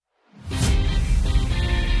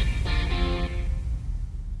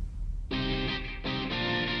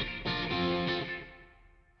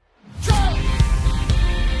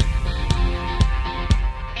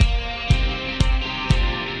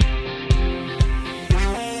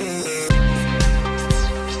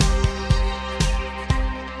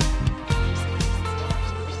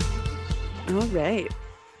right.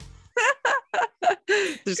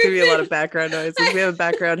 There's gonna be a lot of background noises. We have a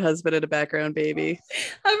background husband and a background baby.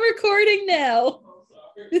 I'm recording now.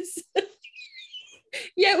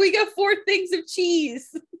 Yeah, we got 4 things of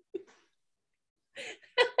cheese.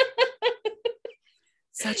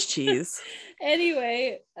 Such cheese.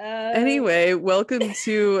 Anyway, welcome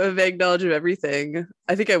to a vague knowledge of everything.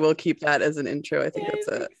 I think I will keep that as an intro. I think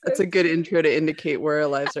that's a good intro to indicate where our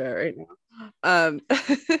lives are at right now.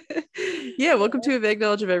 Yeah, welcome to a vague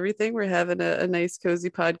knowledge of everything. We're having a nice cozy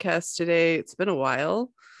podcast today. It's been a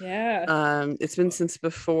while. Yeah. It's been since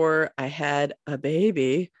before I had a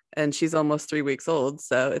baby, and she's almost 3 weeks old,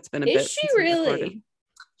 so it's been a bit. Is she really?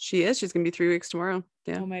 She is. She's gonna be 3 weeks tomorrow.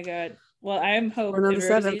 Yeah. Oh my god. Well, I'm hoping on the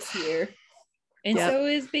Rosy's 7th. here. And Yep. so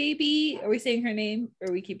is baby. Are we saying her name? Or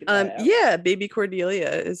are we keeping that out? Yeah, baby Cordelia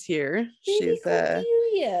is here. Baby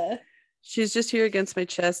Cordelia. She's just here against my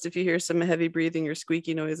chest. If you hear some heavy breathing or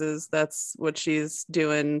squeaky noises, that's what she's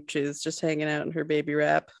doing. She's just hanging out in her baby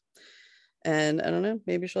wrap. And I don't know,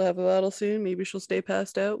 maybe she'll have a bottle soon. Maybe she'll stay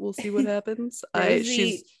passed out. We'll see what happens.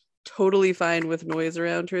 She's totally fine with noise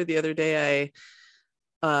around her. The other day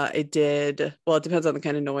I did, well, it depends on the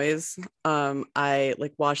kind of noise. I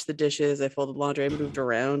like washed the dishes, I folded laundry, I moved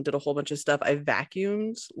around, did a whole bunch of stuff. I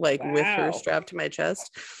vacuumed with her strapped to my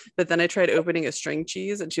chest. But then I tried opening a string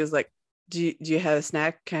cheese and she was like, do you have a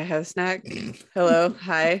snack? Can I have a snack? Hello,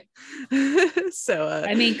 hi. So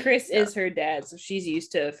I mean, Chris is her dad, so she's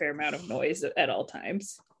used to a fair amount of noise at all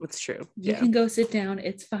times. It's true. You can go sit down,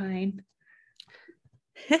 it's fine.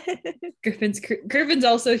 Griffin's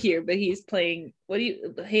also here, but he's playing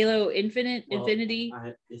Halo Infinity?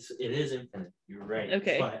 It is Infinite, you're right.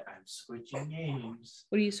 Okay. But I'm switching games.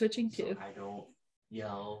 What are you switching to? So I don't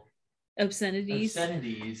yell obscenities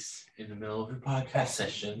in the middle of a podcast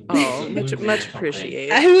session. Oh, much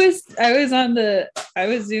appreciated. I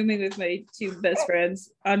was zooming with my 2 best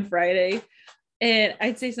friends on Friday, and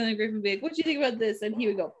I'd say something, Griffin would be like, what do you think about this? And he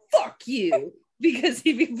would go, fuck you, because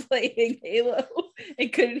he'd be playing Halo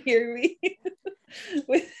and couldn't hear me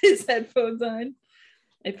with his headphones on.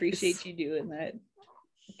 I appreciate you doing that.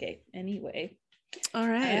 Okay, anyway. All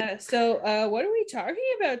right. So what are we talking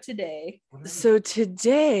about today? So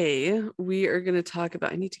today we are going to talk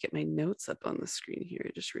about, I need to get my notes up on the screen here. I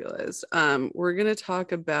just realized. We're going to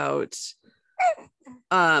talk about,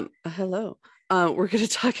 hello. We're going to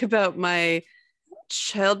talk about my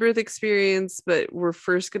childbirth experience, but we're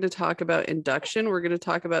first going to talk about induction. We're going to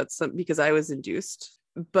talk about some, because I was induced,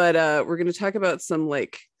 but we're going to talk about some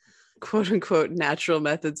like quote unquote natural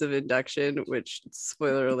methods of induction, which,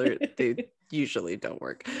 spoiler alert, they usually don't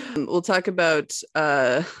work. We'll talk about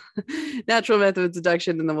natural methods of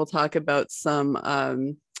induction, and then we'll talk about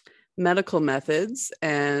some medical methods,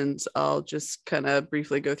 and I'll just kind of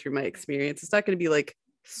briefly go through my experience. It's not going to be like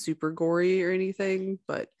super gory or anything,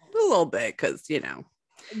 but a little bit, because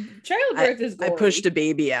childbirth is gory. I pushed a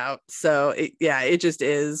baby out, so it just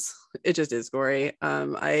is gory.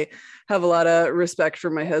 I have a lot of respect for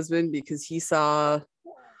my husband because he saw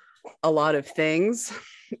a lot of things,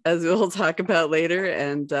 as we'll talk about later,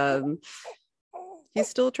 and he's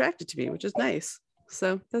still attracted to me, which is nice.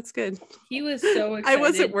 So that's good. He was so excited. I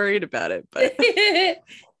wasn't worried about it, but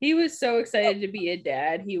he was so excited to be a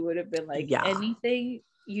dad. He would have been like, anything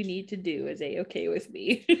you need to do is okay with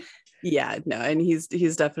me. Yeah, no, and he's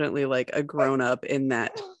definitely like a grown-up in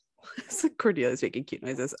that. Cordelia's making cute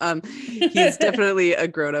noises. He's definitely a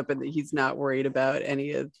grown-up in that he's not worried about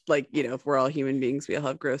any of, like, if we're all human beings, we all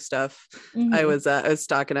have gross stuff. Mm-hmm. I was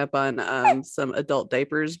stocking up on some adult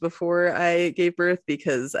diapers before I gave birth,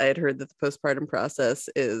 because I had heard that the postpartum process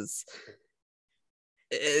is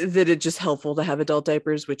that it's just helpful to have adult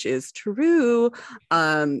diapers, which is true.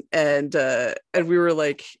 And we were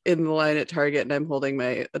like in the line at Target, and I'm holding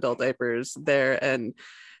my adult diapers there, and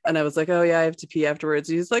I was like, oh yeah, I have to pee afterwards.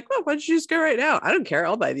 And he's like, well, why don't you just go right now? I don't care,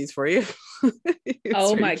 I'll buy these for you.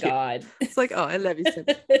 Oh my god. It's like, oh, I love you so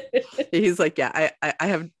much. He's like, yeah, I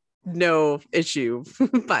have no issue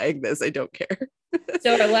buying this, I don't care.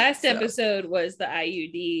 So our last episode was the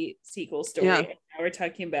IUD sequel story. Yeah. Now we're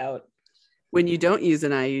talking about when you don't use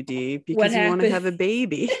an IUD because you want to have a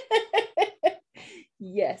baby.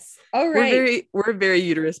 Yes. All right. We're a very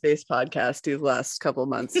uterus-based podcast these last couple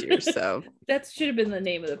months here. So that should have been the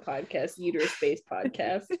name of the podcast, uterus-based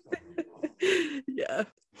podcast. Yeah.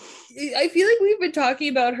 I feel like we've been talking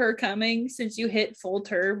about her coming since you hit full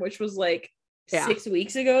term, which was like 6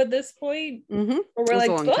 weeks ago at this point. Mm-hmm. Or we're like,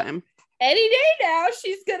 a long time. Any day now,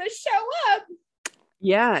 she's gonna show up.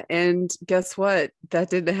 Yeah, and guess what? That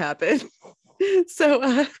didn't happen.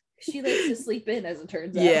 So She likes to sleep in, as it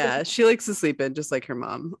turns out. Yeah, she likes to sleep in just like her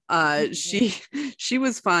mom. She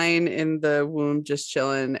was fine in the womb, just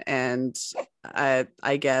chilling, and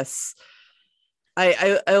I guess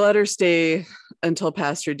I let her stay until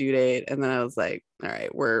past her due date, and then I was like, all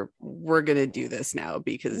right, we're gonna do this now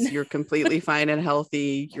because you're completely fine and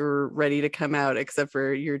healthy. You're ready to come out, except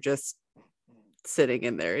for you're just sitting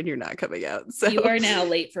in there and you're not coming out. So you are now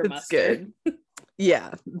late for mustard. Good.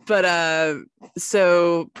 Yeah, but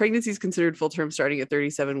so pregnancy is considered full term starting at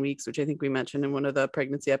 37 weeks, which I think we mentioned in one of the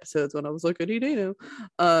pregnancy episodes when I was like, any day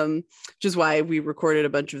now, which is why we recorded a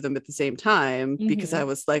bunch of them at the same time, because I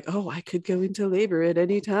was like, oh, I could go into labor at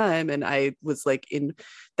any time, and I was like in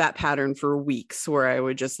that pattern for weeks where I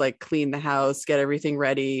would just like clean the house, get everything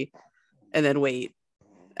ready, and then wait,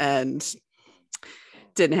 and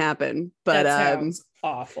didn't happen. But that sounds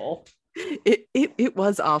awful. It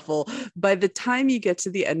was awful. By the time you get to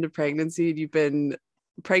the end of pregnancy and you've been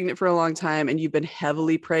pregnant for a long time and you've been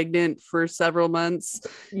heavily pregnant for several months,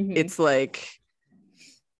 it's like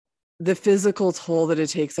the physical toll that it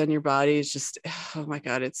takes on your body is just, oh my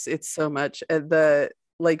God, it's so much. And the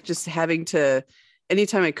like just having to,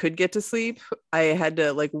 anytime I could get to sleep, I had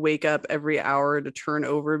to like wake up every hour to turn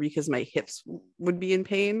over because my hips would be in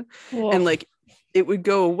pain. Whoa. And like it would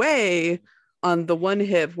go away on the one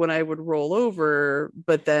hip when I would roll over,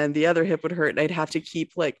 but then the other hip would hurt and I'd have to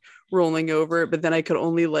keep like rolling over. But then I could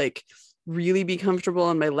only like really be comfortable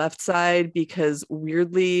on my left side, because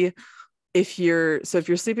weirdly, if you're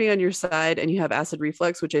sleeping on your side and you have acid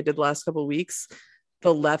reflux, which I did the last couple of weeks,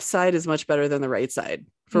 the left side is much better than the right side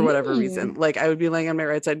for whatever reason. Like I would be laying on my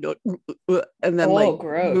right side and then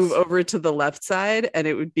gross. Move over to the left side and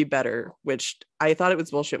it would be better, which I thought it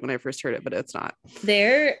was bullshit when I first heard it, but it's not.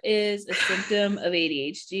 There is a symptom of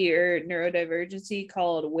ADHD or neurodivergency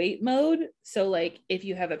called wait mode. So like if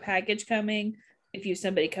you have a package coming, if you have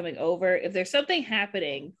somebody coming over, if there's something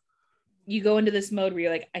happening, you go into this mode where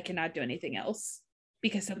you're like, I cannot do anything else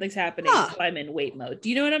because something's happening. So I'm in wait mode. Do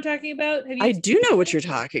you know what I'm talking about? I do know what you're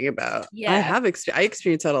talking about. Yeah. I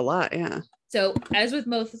experienced that a lot. Yeah. So as with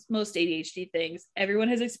most ADHD things, everyone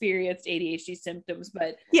has experienced ADHD symptoms,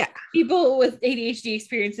 but people with ADHD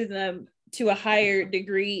experiences them to a higher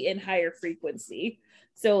degree and higher frequency.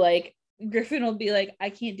 So like Griffin will be like, I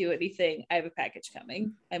can't do anything. I have a package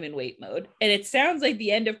coming. I'm in wait mode. And it sounds like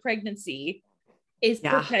the end of pregnancy is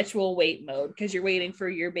perpetual wait mode because you're waiting for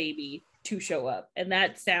your baby to show up. And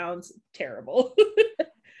that sounds terrible.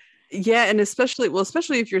 Yeah. And especially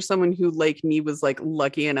if you're someone who like me was like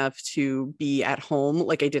lucky enough to be at home,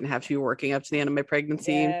 like I didn't have to be working up to the end of my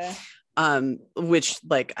pregnancy, which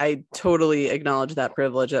like I totally acknowledge that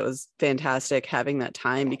privilege. That was fantastic having that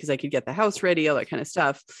time because I could get the house ready, all that kind of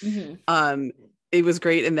stuff. It was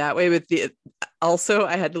great in that way. But also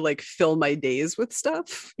I had to like fill my days with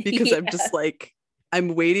stuff because I'm just like,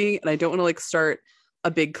 I'm waiting and I don't want to like start a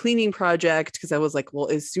big cleaning project because I was like, well,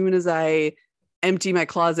 as soon as I empty my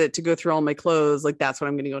closet to go through all my clothes, like that's when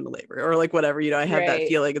I'm going to go into labor or like whatever, I have that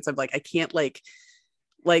feeling. It's like I can't like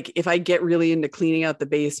if I get really into cleaning out the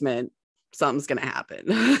basement, something's going to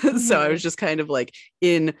happen. So I was just kind of like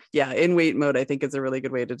in wait mode, I think is a really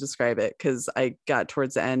good way to describe it, because I got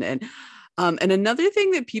towards the end. And another thing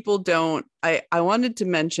that people don't, I wanted to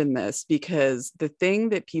mention this because the thing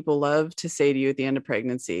that people love to say to you at the end of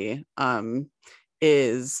pregnancy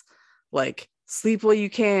is like, sleep while you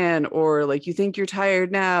can, or like you think you're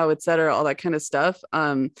tired now, etc., all that kind of stuff.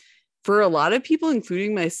 For a lot of people,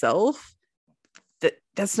 including myself,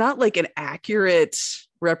 that's not like an accurate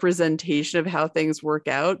representation of how things work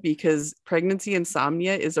out, because pregnancy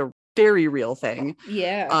insomnia is a very real thing.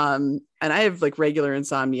 And I have like regular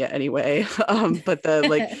insomnia anyway, but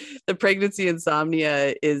the pregnancy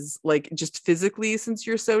insomnia is like just physically, since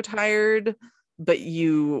you're so tired but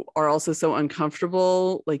you are also so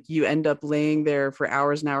uncomfortable, like you end up laying there for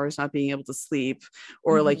hours and hours not being able to sleep,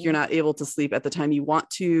 or like you're not able to sleep at the time you want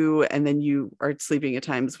to, and then you are sleeping at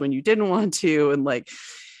times when you didn't want to, and like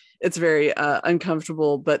it's very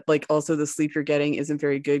uncomfortable. But like also the sleep you're getting isn't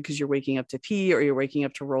very good because you're waking up to pee or you're waking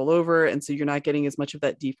up to roll over, and so you're not getting as much of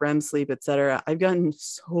that deep REM sleep, etc. I've gotten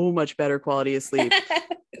so much better quality of sleep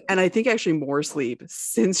and I think actually more sleep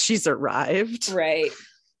since she's arrived,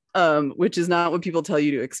 which is not what people tell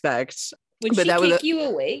you to expect. Would she kick you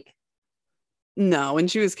awake? No, when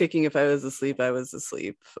she was kicking, if I was asleep, I was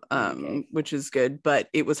asleep, which is good, but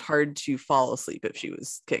it was hard to fall asleep if she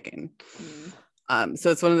was kicking.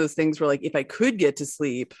 So it's one of those things where like if I could get to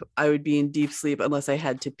sleep, I would be in deep sleep unless I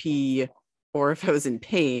had to pee or if I was in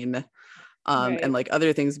pain, and like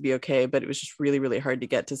other things would be okay, but it was just really, really hard to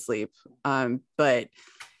get to sleep. But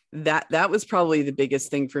that was probably the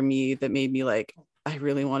biggest thing for me that made me like, I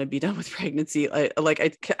really want to be done with pregnancy.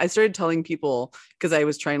 I started telling people, because I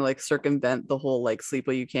was trying to like circumvent the whole like sleep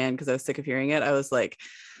while you can, because I was sick of hearing it. I was like,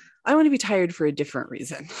 I want to be tired for a different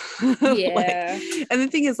reason. Yeah. And the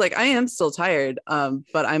thing is, like, I am still tired,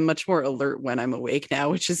 but I'm much more alert when I'm awake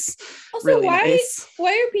now, which is Also, really nice.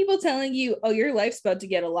 why are people telling you, oh, your life's about to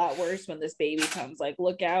get a lot worse when this baby comes? Like,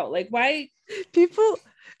 look out. Like, why? People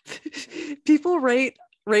right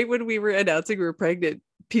when we were announcing we were pregnant,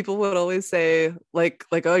 people would always say like,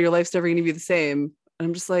 oh, your life's never going to be the same. And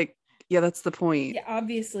I'm just like, yeah, that's the point. Yeah,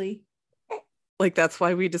 obviously. Like, that's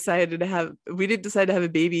why we didn't decide to have a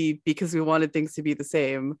baby because we wanted things to be the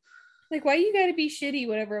same. Like, why you gotta be shitty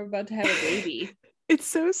whenever I'm about to have a baby? It's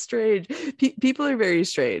so strange. People are very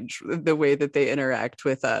strange, the way that they interact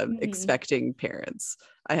with expecting parents,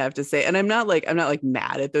 I have to say. And I'm not like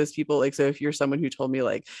mad at those people. Like, so if you're someone who told me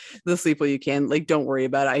like the sleep while you can, like, don't worry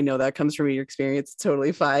about it. I know that comes from your experience. It's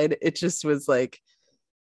totally fine. It just was like,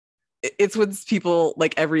 it's when people,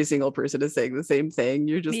 like, every single person is saying the same thing.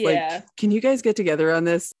 You're just like, can you guys get together on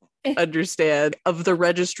this? Understand, of the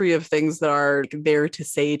registry of things that are there to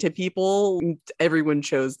say to people, everyone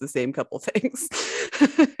chose the same couple things.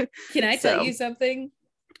 Can I tell you something?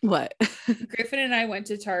 What? Griffin and I went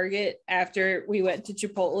to Target after we went to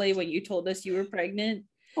Chipotle when you told us you were pregnant.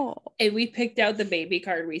 Oh. And we picked out the baby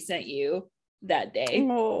card we sent you that day.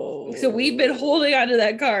 Oh. So we've been holding onto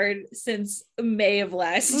that card since May of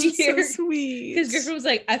last year. So sweet. Because Griffin was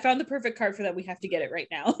like, I found the perfect card for that. We have to get it right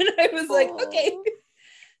now. And I was like, okay.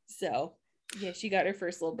 So yeah, she got her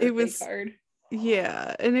first little birthday card.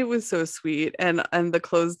 Yeah, and it was so sweet. And the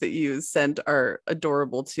clothes that you sent are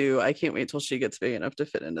adorable too. I can't wait till she gets big enough to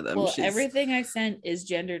fit into them. Well, everything I sent is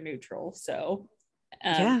gender neutral. So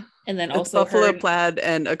yeah. And then it's also buffalo plaid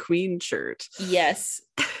and a queen shirt. Yes.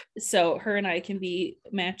 So her and I can be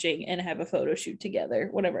matching and have a photo shoot together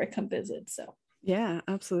whenever I come visit. So yeah,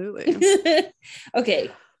 absolutely.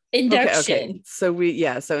 Okay. Induction. Okay.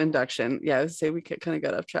 So induction. Yeah, I would say we kind of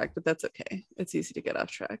got off track, but that's okay. It's easy to get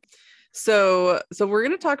off track. So we're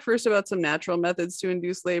going to talk first about some natural methods to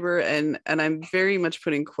induce labor, and I'm very much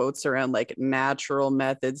putting quotes around like natural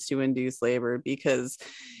methods to induce labor, because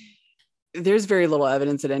there's very little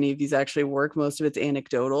evidence that any of these actually work. Most of it's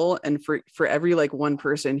anecdotal. And for every like one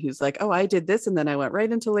person who's like, oh, I did this and then I went right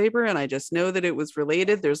into labor and I just know that it was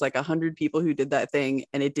related, there's like 100 people who did that thing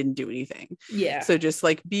and it didn't do anything. Yeah. So just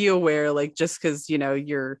like be aware, like, just because, you know,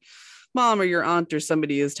 your mom or your aunt or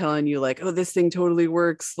somebody is telling you like, oh, this thing totally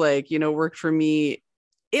works, like, you know, worked for me,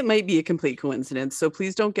 it might be a complete coincidence. So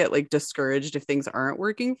please don't get like discouraged if things aren't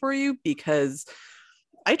working for you, because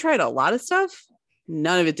I tried a lot of stuff.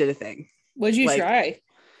 None of it did a thing. What'd you try?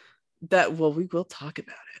 Well, we will talk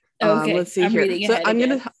about it. Okay. Let's see here. So I'm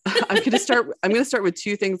gonna start with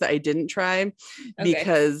two things that I didn't try,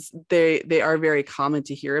 because they are very common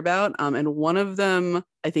to hear about. And one of them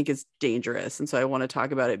I think is dangerous, and so I want to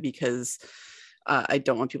talk about it because I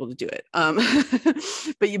don't want people to do it.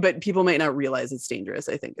 But people might not realize it's dangerous,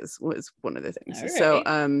 I think was one of the things. Right.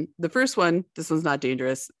 So the first one, this one's not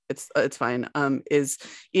dangerous. It's fine. Is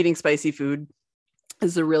eating spicy food.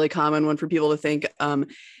 Is a really common one for people to think.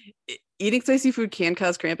 Eating spicy food can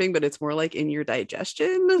cause cramping, but it's more like in your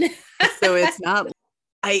digestion. So it's not.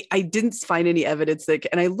 I didn't find any evidence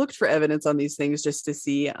and I looked for evidence on these things just to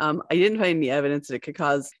see. I didn't find any evidence that it could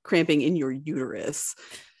cause cramping in your uterus.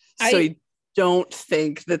 So I don't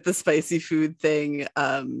think that the spicy food thing.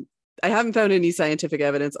 I haven't found any scientific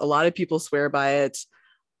evidence. A lot of people swear by it.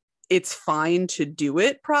 It's fine to do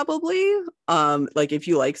it, probably. Like if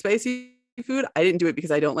you like spicy food. I didn't do it because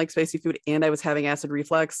I don't like spicy food and I was having acid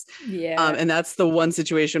reflux. Yeah. And that's the one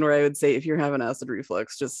situation where I would say if you're having acid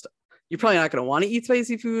reflux, you're probably not going to want to eat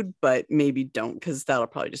spicy food, but maybe don't, because that'll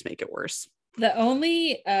probably just make it worse. The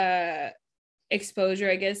only exposure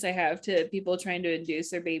I guess I have to people trying to induce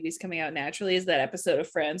their babies coming out naturally is that episode of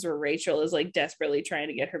Friends where Rachel is like desperately trying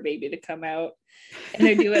to get her baby to come out, and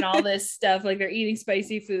they're doing all this stuff, like they're eating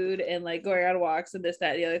spicy food and like going on walks and this,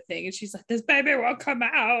 that, and the other thing, and she's like, this baby won't come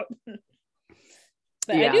out.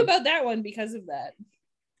 But yeah. I knew about that one because of that.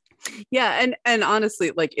 Yeah, and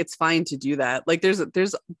honestly, like it's fine to do that. Like there's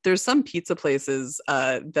some pizza places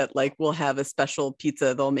that like will have a special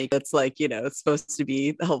pizza they'll make that's like, you know, it's supposed to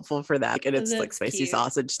be helpful for that, and it's that's like spicy cute.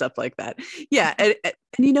 Sausage, stuff like that. Yeah, and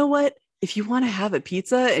you know what? If you want to have a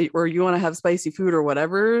pizza or you want to have spicy food or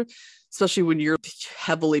whatever, especially when you're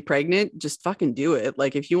heavily pregnant, just fucking do it.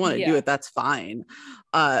 Like if you want to do it, that's fine.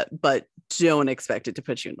 But don't expect it to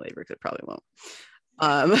put you in labor, because it probably won't.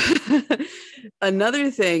 Another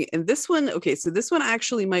thing, and this one, so this one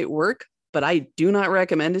actually might work, but I do not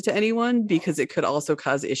recommend it to anyone because it could also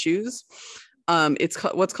cause issues. It's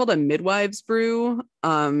what's called a midwives brew.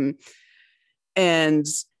 And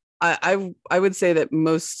I would say that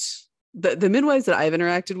most the midwives that I've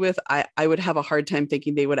interacted with, I would have a hard time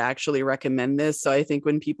thinking they would actually recommend this. So I think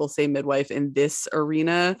when people say midwife in this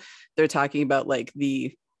arena, they're talking about like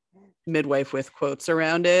the midwife with quotes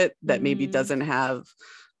around it that maybe doesn't have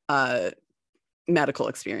medical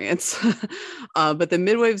experience. But the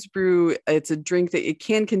midwives brew, it's a drink that it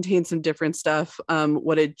can contain some different stuff.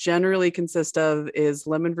 What it generally consists of is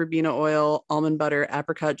lemon verbena oil, almond butter,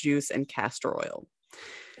 apricot juice, and castor oil.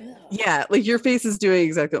 Yeah, like your face is doing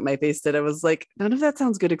exactly what my face did. I was like, none of that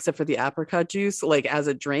sounds good except for the apricot juice, like as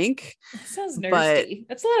a drink. That sounds nasty.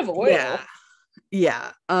 That's a lot of oil.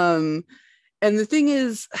 Yeah. And the thing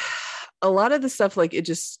is, a lot of the stuff, like it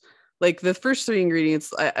just like the first three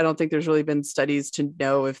ingredients, I don't think there's really been studies to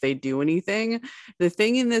know if they do anything. The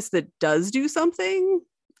thing in this that does do something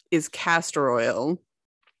is castor oil.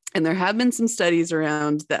 And there have been some studies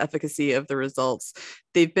around the efficacy of the results.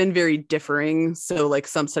 They've been very differing. So like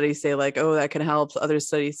some studies say like, oh, that can help. Other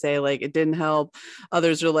studies say like it didn't help.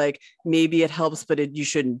 Others are like, maybe it helps, but you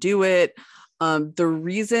shouldn't do it. The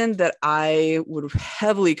reason that I would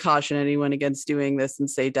heavily caution anyone against doing this and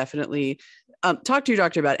say definitely talk to your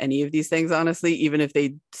doctor about any of these things, honestly, even if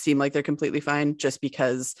they seem like they're completely fine, just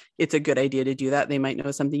because it's a good idea to do that. They might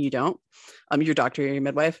know something you don't. Your doctor or your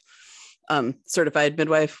midwife. Certified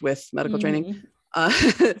midwife with medical training.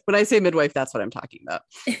 When I say midwife, that's what I'm talking about.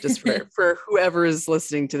 Just for whoever is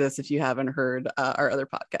listening to this, if you haven't heard our other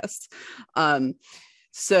podcasts.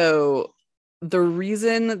 So the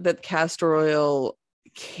reason that castor oil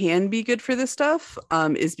can be good for this stuff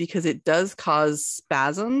is because it does cause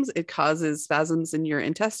spasms. It causes spasms in your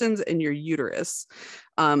intestines and your uterus.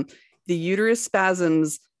 The uterus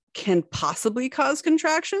spasms can possibly cause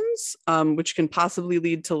contractions, which can possibly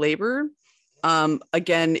lead to labor.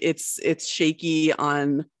 Again, it's shaky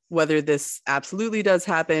on whether this absolutely does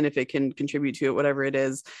happen, if it can contribute to it, whatever it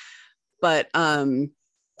is. But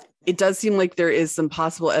it does seem like there is some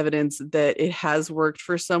possible evidence that it has worked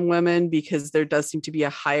for some women, because there does seem to be a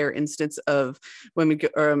higher instance of women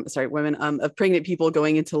of pregnant people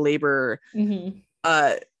going into labor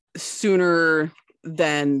sooner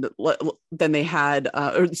than they had,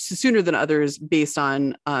 or sooner than others, based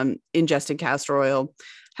on ingesting castor oil.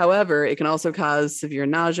 However, it can also cause severe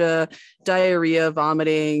nausea, diarrhea,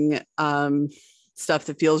 vomiting, stuff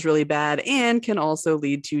that feels really bad, and can also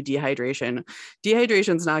lead to dehydration.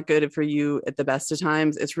 Dehydration is not good for you at the best of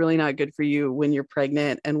times. It's really not good for you when you're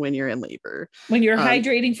pregnant and when you're in labor. When you're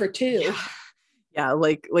hydrating for two. Yeah,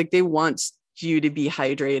 like they want you to be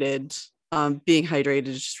hydrated. Being hydrated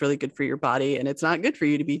is just really good for your body, and it's not good for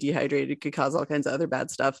you to be dehydrated. It could cause all kinds of other bad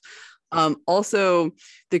stuff. Also,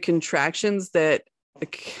 the contractions that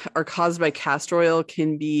are caused by castor oil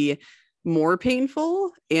can be more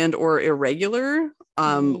painful and or irregular,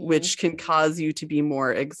 which can cause you to be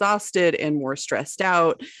more exhausted and more stressed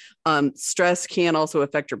out. Stress can also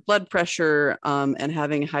affect your blood pressure, and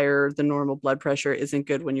having higher than normal blood pressure isn't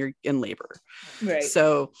good when you're in labor. Right.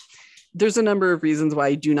 So there's a number of reasons why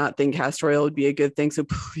I do not think castor oil would be a good thing. So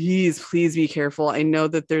please be careful. I know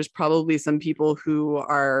that there's probably some people who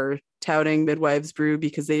are touting midwives brew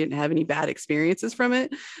because they didn't have any bad experiences from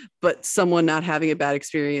it, but someone not having a bad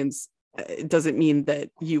experience doesn't mean that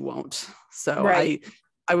you won't. So right.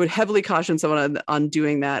 I would heavily caution someone on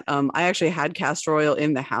doing that. I actually had castor oil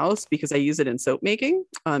in the house because I use it in soap making,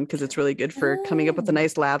 because it's really good for coming up with a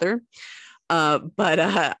nice lather. But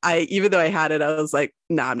I, even though I had it, I was like,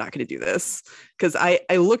 no, I'm not going to do this, because I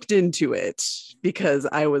looked into it because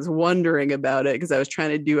I was wondering about it, because I was trying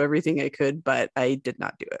to do everything I could, but I did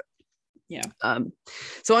not do it. Yeah.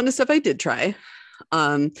 So on the stuff I did try,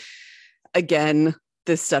 again,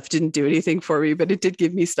 this stuff didn't do anything for me, but it did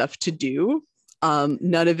give me stuff to do.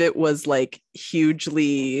 None of it was like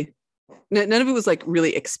none of it was like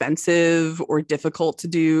really expensive or difficult to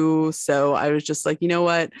do. So I was just like, you know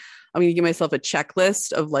what? I'm going to give myself a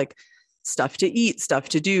checklist of like stuff to eat, stuff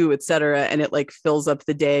to do, etc. And it like fills up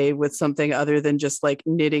the day with something other than just like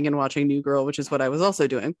knitting and watching New Girl, which is what I was also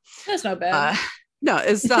doing. That's not bad. No,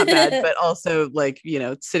 it's not bad, but also like,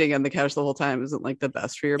 sitting on the couch the whole time isn't like the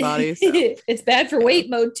best for your body. So. It's bad for weight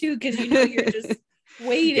mode too, because you're just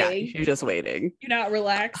waiting. Yeah, you're just waiting. You're not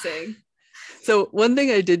relaxing. So one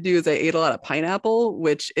thing I did do is I ate a lot of pineapple,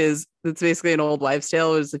 it's basically an old wives'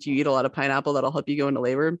 tale, is if you eat a lot of pineapple, that'll help you go into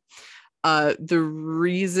labor. The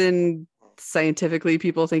reason scientifically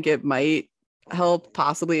people think it might help,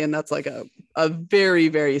 possibly, and that's like a very,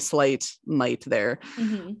 very slight might there,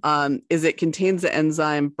 is it contains the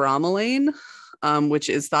enzyme bromelain, which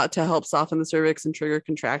is thought to help soften the cervix and trigger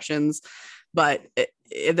contractions. But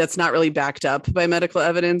that's not really backed up by medical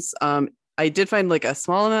evidence. I did find like a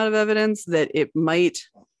small amount of evidence that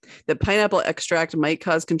that pineapple extract might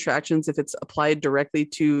cause contractions if it's applied directly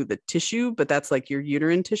to the tissue, but that's like your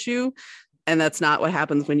uterine tissue. And that's not what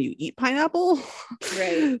happens when you eat pineapple.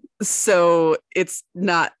 Right. So it's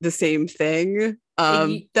not the same thing.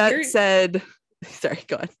 That said, sorry,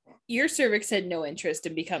 go on. Your cervix had no interest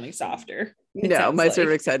in becoming softer. No, my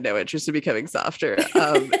cervix had no interest in becoming softer.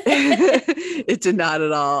 It did not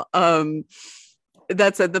at all.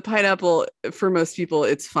 That said, the pineapple, for most people,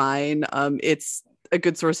 it's fine. It's a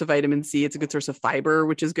good source of vitamin C. It's a good source of fiber,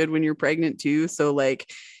 which is good when you're pregnant too. So like,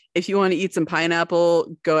 if you want to eat some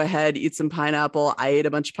pineapple, go ahead, eat some pineapple. I ate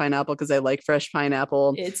a bunch of pineapple because I like fresh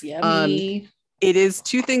pineapple. It's yummy. It is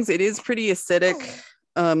two things. It is pretty acidic.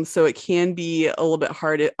 So it can be a little bit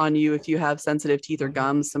hard on you if you have sensitive teeth or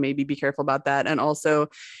gums. So maybe be careful about that. And also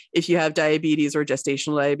if you have diabetes or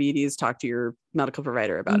gestational diabetes, talk to your medical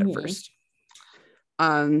provider about it first.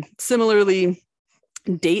 Similarly,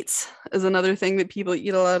 dates is another thing that people eat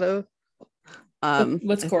a lot of.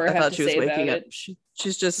 What's Cora have to say about it?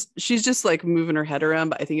 She's just like moving her head around,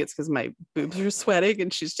 but I think it's because my boobs are sweating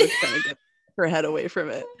and she's just trying to get her head away from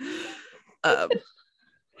it.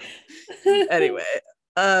 Anyway,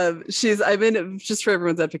 I've been, just for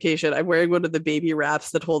everyone's edification, I'm wearing one of the baby wraps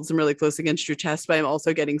that holds them really close against your chest, but I'm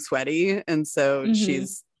also getting sweaty, and so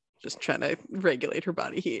she's just trying to regulate her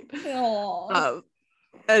body heat.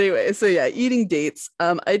 Anyway, so yeah, eating dates.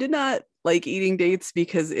 I did not like eating dates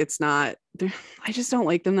because I just don't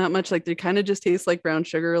like them that much. Like they kind of just taste like brown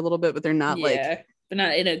sugar a little bit, but they're not but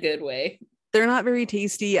not in a good way. They're not very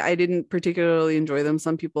tasty. I didn't particularly enjoy them.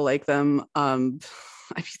 Some people like them.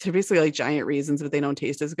 They're basically like giant raisins, but they don't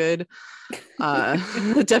taste as good.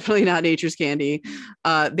 Definitely not nature's candy.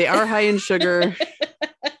 They are high in sugar.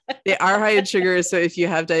 So if you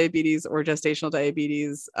have diabetes or gestational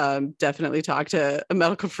diabetes, definitely talk to a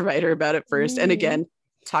medical provider about it first. And again,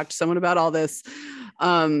 talk to someone about all this.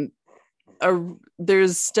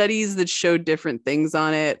 There's studies that show different things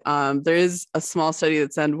on it. There is a small study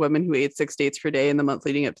that said women who ate 6 dates per day in the month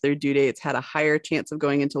leading up to their due dates had a higher chance of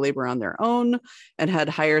going into labor on their own and had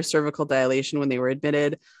higher cervical dilation when they were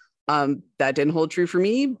admitted. That didn't hold true for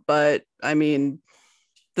me, but I mean,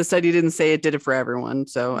 the study didn't say it did it for everyone,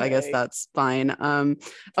 so I guess that's fine.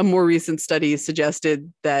 A more recent study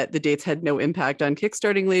suggested that the dates had no impact on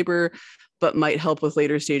kickstarting labor, but might help with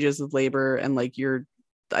later stages of labor and like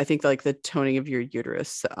I think like the toning of your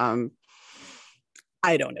uterus.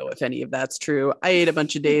 I don't know if any of that's true. I ate a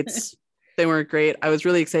bunch of dates. They weren't great. I was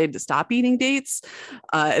really excited to stop eating dates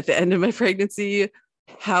at the end of my pregnancy.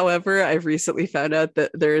 However, I've recently found out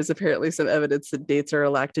that there is apparently some evidence that dates are a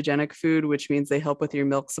lactogenic food, which means they help with your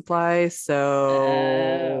milk supply.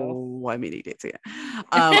 So I'm eating dates again.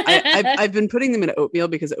 I've been putting them in oatmeal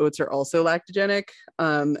because oats are also lactogenic.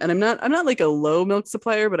 And I'm not like a low milk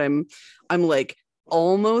supplier, but I'm like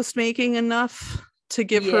almost making enough to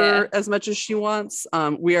give her as much as she wants.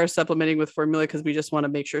 We are supplementing with formula because we just want to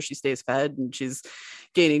make sure she stays fed and she's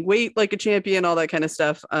gaining weight like a champion, all that kind of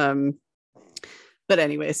stuff. But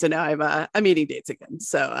anyway, so now I'm eating dates again.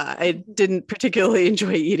 So I didn't particularly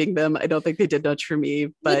enjoy eating them. I don't think they did much for me.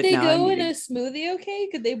 But would they go in a smoothie? Okay,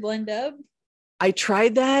 could they blend up? I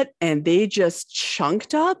tried that and they just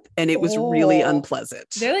chunked up and it was really unpleasant.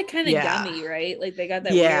 They're like kind of gummy, right? Like they got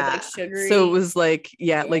that weird like sugary. So it was like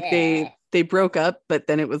like they broke up, but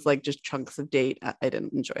then it was like just chunks of date. I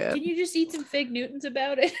didn't enjoy it. Can you just eat some fig Newtons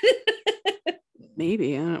about it?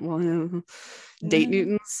 Maybe. Date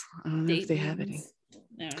Newtons. I don't know if they have any.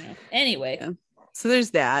 I don't know. Anyway. Yeah. So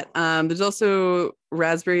there's that. There's also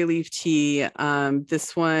raspberry leaf tea.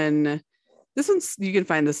 This one's you can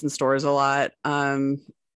find this in stores a lot.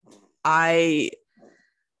 I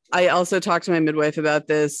also talked to my midwife about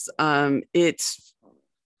this. It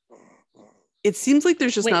seems like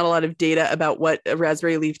there's just not a lot of data about what a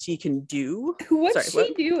raspberry leaf tea can do. What's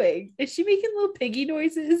she doing? Is she making little piggy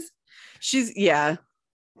noises? She's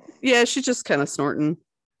she's just kind of snorting.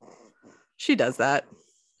 She does that.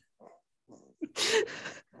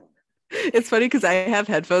 It's funny because I have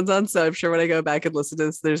headphones on, so I'm sure when I go back and listen to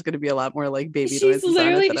this, there's going to be a lot more like baby noises. She's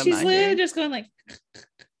literally just going like,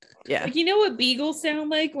 like, you know what beagles sound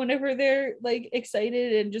like whenever they're like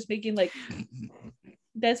excited and just making like,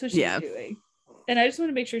 that's what she's doing. And I just want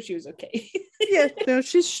to make sure she was okay. No,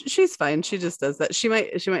 she's fine. She just does that. She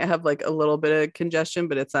might have like a little bit of congestion,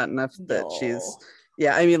 but it's not enough that she's.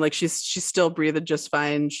 I mean, like she's still breathing just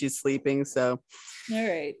fine. She's sleeping, so. All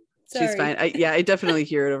right. Sorry. She's fine. I definitely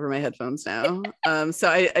hear it over my headphones now. So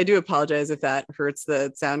I do apologize if that hurts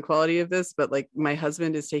the sound quality of this, but like my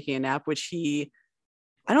husband is taking a nap, which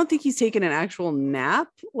I don't think he's taken an actual nap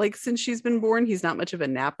like since she's been born. He's not much of a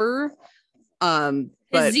napper. But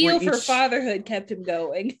his zeal for fatherhood kept him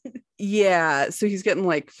going. Yeah, so he's getting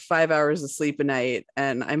like 5 hours of sleep a night,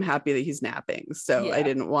 and I'm happy that he's napping. So I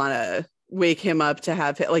didn't want to wake him up to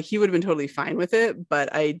have like, he would have been totally fine with it,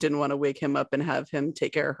 but I didn't want to wake him up and have him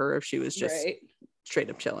take care of her if she was just straight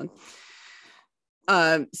up chilling.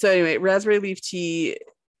 So anyway, raspberry leaf tea,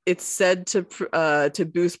 it's said to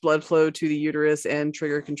boost blood flow to the uterus and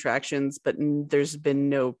trigger contractions, but there's been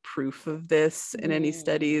no proof of this in any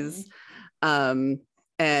studies.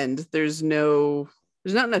 And there's not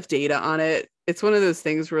enough data on it. It's one of those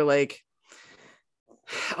things where like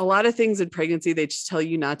a lot of things in pregnancy, they just tell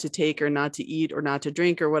you not to take or not to eat or not to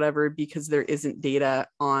drink or whatever, because there isn't data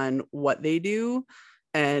on what they do.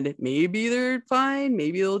 And maybe they're fine,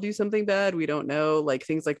 maybe they'll do something bad, we don't know. Like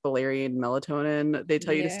things like valerian, melatonin, they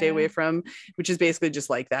tell you to stay away from, which is basically just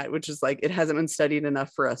like that, which is like, it hasn't been studied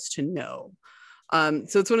enough for us to know.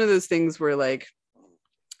 So it's one of those things where like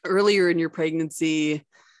earlier in your pregnancy,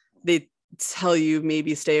 they tell you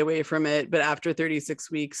maybe stay away from it, but after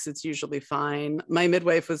 36 weeks, it's usually fine. My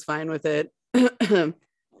midwife was fine with it.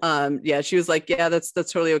 She was like, yeah, that's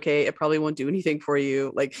totally okay. It probably won't do anything for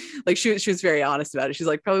you. Like she was very honest about it. She's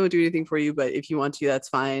like, probably won't do anything for you, but if you want to, that's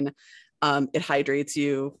fine. It hydrates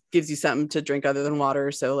you, gives you something to drink other than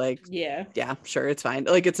water. So like, yeah, sure, it's fine.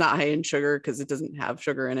 Like it's not high in sugar because it doesn't have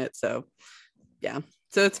sugar in it. So yeah,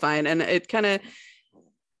 so it's fine. And it kind of,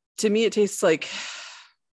 to me, it tastes like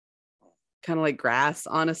kind of like grass,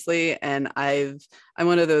 honestly. And I'm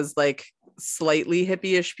one of those like slightly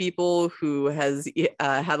hippie-ish people who has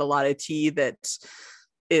had a lot of tea that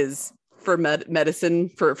is for medicine,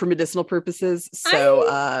 for medicinal purposes.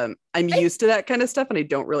 So I'm used to that kind of stuff, and I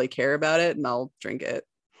don't really care about it, and I'll drink it.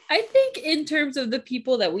 I think in terms of the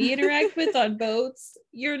people that we interact with on boats,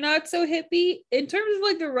 you're not so hippie. In terms of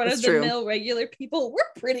like the run-of-the-mill regular people,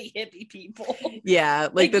 we're pretty hippie people. Yeah,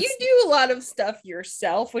 like you do a lot of stuff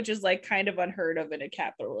yourself, which is like kind of unheard of in a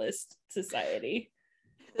capitalist society.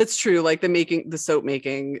 It's true. Like the soap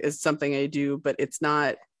making is something I do, but it's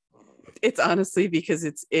honestly because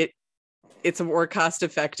it's more cost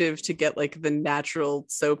effective to get like the natural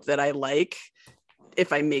soap that I like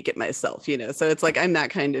if I make it myself, so it's like I'm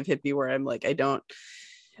that kind of hippie where I'm like,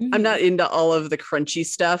 I'm not into all of the crunchy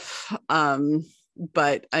stuff,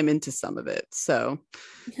 but I'm into some of it. So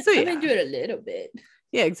yeah. I'm into it a little bit.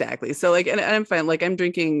 Yeah, exactly. So like, and I'm fine. Like I'm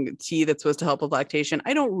drinking tea that's supposed to help with lactation.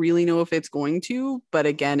 I don't really know if it's going to, but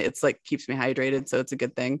again, it's like keeps me hydrated, so it's a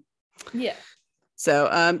good thing. Yeah. So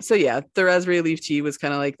yeah, the raspberry leaf tea was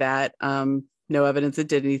kind of like that. No evidence it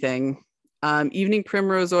did anything. Evening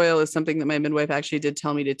primrose oil is something that my midwife actually did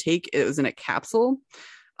tell me to take. It was in a capsule.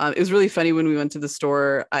 It was really funny when we went to the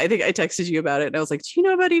store. I think I texted you about it, and I was like, do you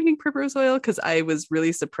know about evening primrose oil? Because I was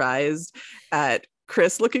really surprised at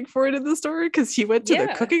Chris looking for it in the store, because he went to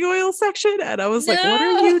the cooking oil section, and I was like, what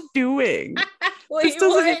are you doing? Wait,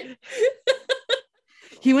 what?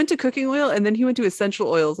 He went to cooking oil, and then he went to essential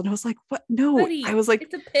oils, and I was like, what? No. Honey, I was like,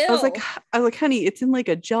 it's a pill. I was like, honey, it's in like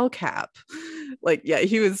a gel cap. Like, yeah,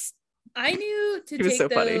 I knew to take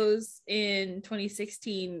those in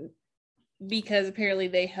 2016 because apparently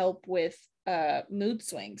they help with mood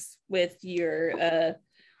swings with your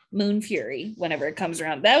moon fury whenever it comes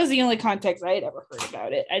around. That was the only context I had ever heard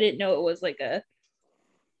about it. I didn't know it was like a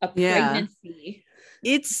pregnancy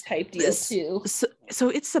type deal too. So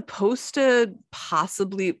it's supposed to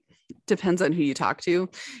possibly, depends on who you talk to.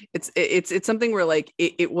 It's something where like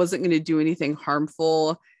it wasn't going to do anything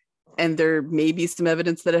harmful. And there may be some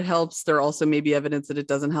evidence that it helps. There also may be evidence that it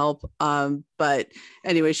doesn't help. But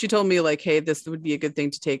anyway, she told me like, hey, this would be a good thing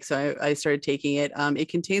to take. So I started taking it. It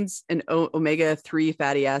contains an omega-3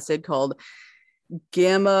 fatty acid called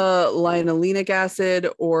gamma linolenic acid,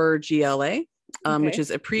 or GLA, which is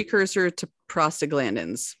a precursor to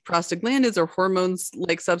prostaglandins. Prostaglandins are hormones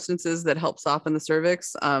like substances that help soften the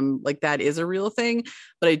cervix. Like that is a real thing,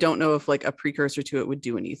 but I don't know if like a precursor to it would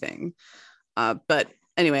do anything. But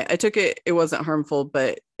anyway, I took it. It wasn't harmful,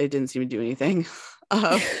 but it didn't seem to do anything.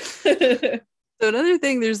 So another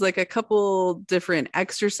thing, there's like a couple different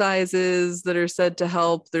exercises that are said to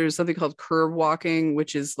help. There's something called curb walking,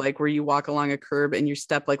 which is like where you walk along a curb and you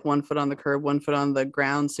step like 1 foot on the curb, 1 foot on the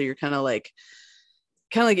ground. So you're kind of like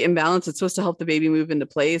imbalanced. It's supposed to help the baby move into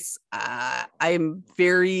place. I'm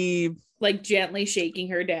very like gently shaking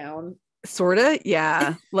her down. Sorta.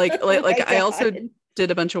 Yeah. Like I also did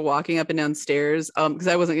a bunch of walking up and down stairs because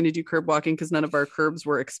I wasn't going to do curb walking because none of our curbs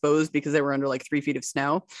were exposed because they were under like 3 feet of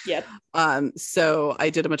snow. Yep. So I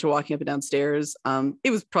did a bunch of walking up and down stairs. It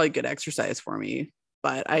was probably good exercise for me,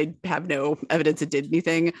 but I have no evidence it did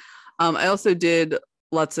anything. I also did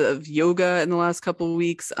lots of yoga in the last couple of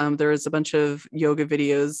weeks. There was a bunch of yoga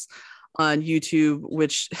videos on YouTube,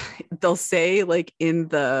 which they'll say like in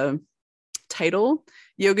the title,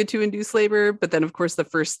 yoga to induce labor, but then of course the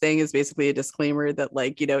first thing is basically a disclaimer that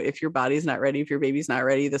like, you know, if your body's not ready, if your baby's not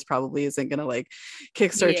ready, this probably isn't going to like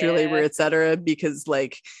kickstart your labor, etc., because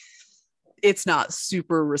like it's not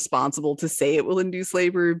super responsible to say it will induce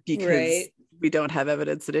labor because we don't have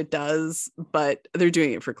evidence that it does, but they're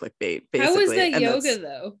doing it for clickbait basically. How is that yoga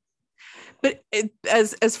though? But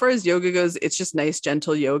as far as yoga goes, it's just nice,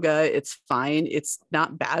 gentle yoga. It's fine. It's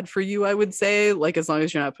not bad for you, I would say. Like, as long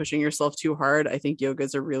as you're not pushing yourself too hard, I think yoga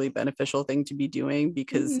is a really beneficial thing to be doing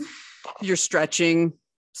because you're stretching.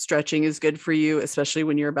 Stretching is good for you, especially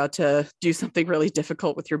when you're about to do something really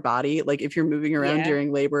difficult with your body. Like if you're moving around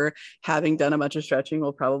during labor, having done a bunch of stretching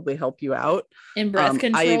will probably help you out. And breath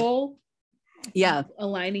control.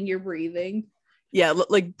 Aligning your breathing. Yeah,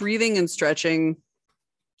 like breathing and stretching,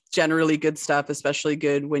 generally good stuff, especially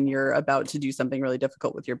good when you're about to do something really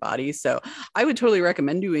difficult with your body. So I would totally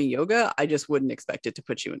recommend doing yoga. I just wouldn't expect it to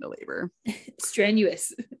put you into labor.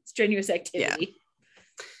 Strenuous activity.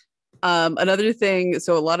 Another thing,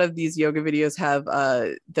 so a lot of these yoga videos have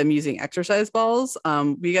them using exercise balls.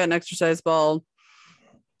 We got an exercise ball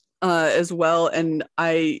as well, and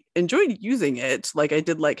I enjoyed using it. Like I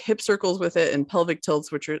did like hip circles with it and pelvic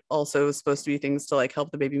tilts, which are also supposed to be things to like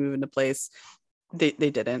help the baby move into place. They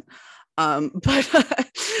didn't, but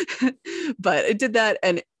it did that.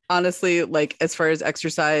 And honestly, like as far as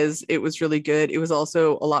exercise, it was really good. It was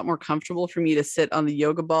also a lot more comfortable for me to sit on the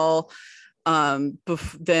yoga ball than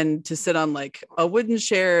to sit on like a wooden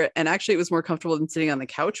chair. And actually it was more comfortable than sitting on the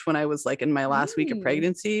couch when I was like in my last week of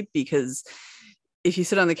pregnancy, because if you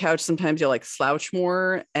sit on the couch, sometimes you'll like slouch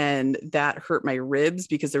more, and that hurt my ribs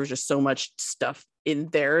because there was just so much stuff in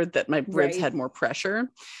there that my ribs had more pressure.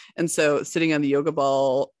 And so sitting on the yoga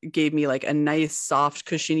ball gave me like a nice, soft,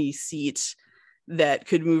 cushiony seat that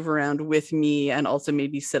could move around with me and also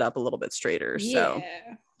made me sit up a little bit straighter. So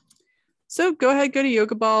go ahead, go to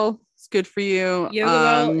yoga ball. It's good for you. Yoga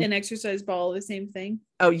ball and exercise ball, the same thing?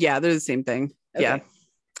 Oh yeah, they're the same thing. Okay. Yeah.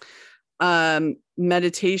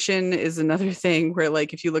 Meditation is another thing where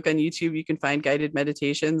like if you look on YouTube, you can find guided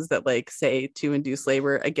meditations that like say to induce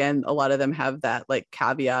labor. Again, a lot of them have that like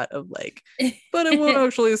caveat of like, but it won't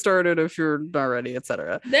actually start it if you're not ready,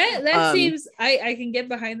 etc. That seems I can get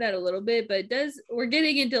behind that a little bit, but we're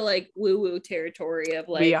getting into like woo-woo territory of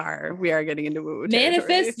like we are getting into woo-woo manifest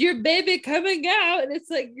territory. Your baby coming out, and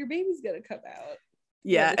it's like your baby's gonna come out.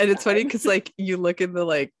 Yeah, and it's funny because like you look in the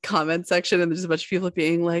like comment section and there's a bunch of people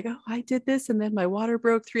being like, oh, I did this and then my water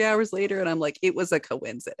broke 3 hours later, and I'm like, it was a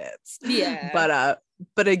coincidence. Yeah.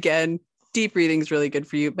 But again, deep breathing is really good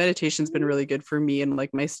for you. Meditation's been really good for me and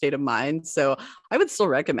like my state of mind, so I would still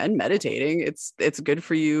recommend meditating. It's good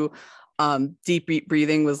for you. Deep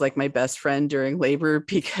breathing was like my best friend during labor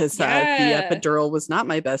because the epidural was not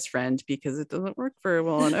my best friend because it doesn't work very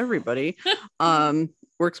well on everybody.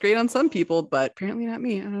 Works great on some people, but apparently not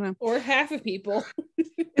me. I don't know. Or half of people.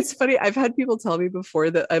 It's funny. I've had people tell me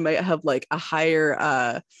before that I might have like a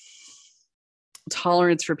higher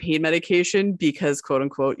tolerance for pain medication because quote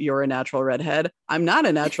unquote, you're a natural redhead. I'm not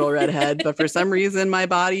a natural redhead, but for some reason my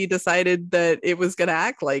body decided that it was going to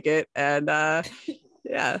act like it. And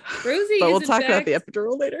yeah, Rosy, but we'll talk about the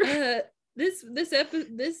epidural later. This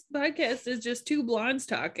podcast is just two blondes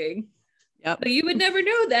talking. Yep. But you would never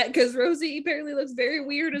know that because Rosy apparently looks very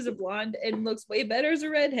weird as a blonde and looks way better as a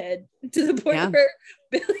redhead, to the point where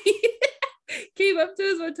Billy came up to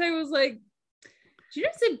us one time and was like, "Did you know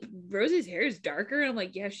that Rosy's hair is darker?" And I'm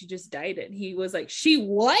like, "Yeah, she just dyed it." And he was like, "She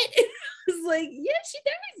what?" And I was like, "Yeah, she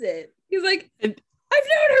dyes it." He's like, "I've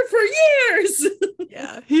known her for years."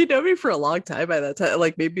 Yeah, he knew me for a long time by that time,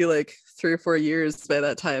 like maybe like 3 or 4 years by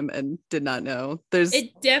that time, and did not know.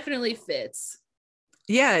 It definitely fits.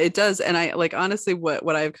 Yeah, it does. And I like, honestly,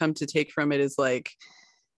 what I've come to take from it is like,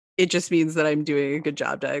 it just means that I'm doing a good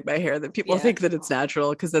job dyeing my hair, that people think that it's natural,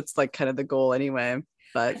 because that's like kind of the goal anyway.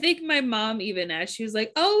 But I think my mom even asked, she was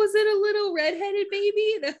like, "Oh, is it a little redheaded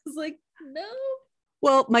baby?" And I was like, "No."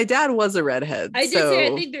 Well, my dad was a redhead. I did say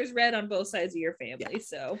I think there's red on both sides of your family.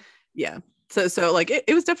 So yeah. So like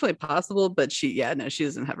it was definitely possible, but she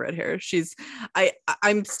doesn't have red hair.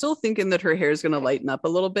 I'm still thinking that her hair is going to lighten up a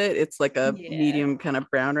little bit. It's like a medium kind of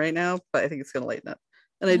brown right now, but I think it's going to lighten up.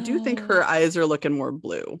 And I do think her eyes are looking more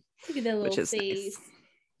blue. Look at that little face. Nice.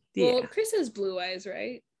 Well, Chris has blue eyes,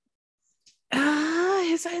 right?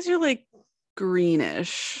 His eyes are like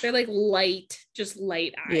greenish. They're like light, just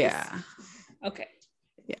light eyes. Yeah. Okay.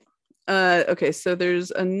 Okay, so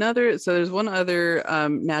there's one other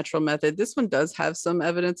natural method. This one does have some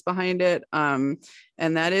evidence behind it, and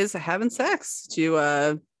that is having sex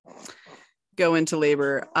to go into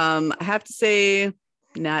labor. I have to say,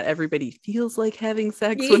 not everybody feels like having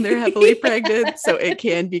sex when they're heavily pregnant, so it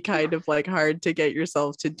can be kind of like hard to get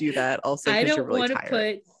yourself to do that. Also, I because you're don't really want to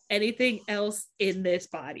tired. put anything else in this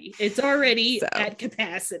body. It's already at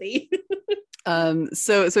capacity.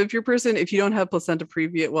 So if if you don't have placenta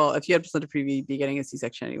previa, well, if you had placenta previa, you'd be getting a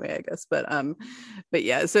C-section anyway, I guess. But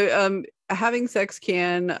yeah, so having sex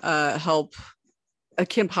can help,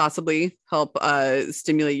 can possibly help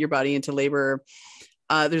stimulate your body into labor.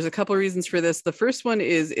 There's a couple of reasons for this. The first one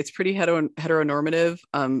is it's pretty heteronormative.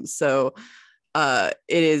 So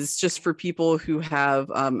it is just for people who have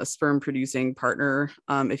a sperm producing partner.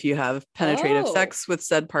 If you have penetrative sex with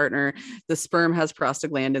said partner, the sperm has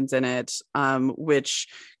prostaglandins in it, which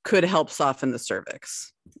could help soften the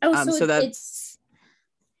cervix. So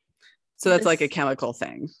that's like a chemical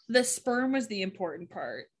thing. The sperm was the important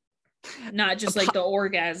part, not just like the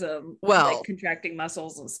orgasm, well, like contracting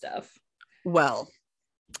muscles and stuff.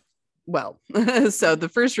 Well, so the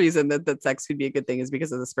first reason that sex could be a good thing is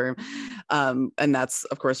because of the sperm. And that's,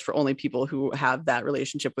 of course, for only people who have that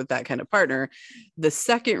relationship with that kind of partner. The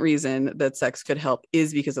second reason that sex could help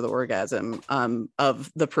is because of the orgasm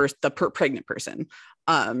of the pregnant person.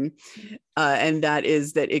 And that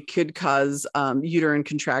is that it could cause uterine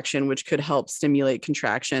contraction, which could help stimulate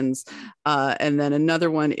contractions. And then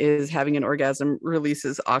another one is having an orgasm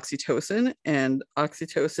releases oxytocin, and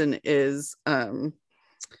oxytocin is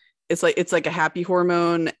it's like a happy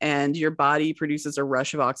hormone, and your body produces a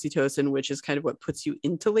rush of oxytocin, which is kind of what puts you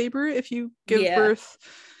into labor if you give birth,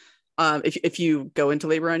 if you go into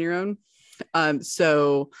labor on your own.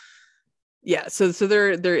 So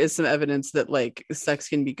there is some evidence that like sex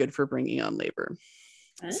can be good for bringing on labor.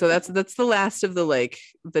 So that's the last of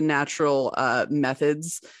the natural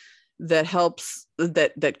methods that helps,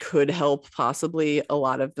 that could help. Possibly a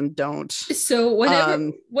lot of them don't. So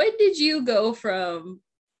when did you go from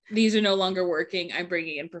these are no longer working, I'm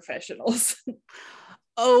bringing in professionals?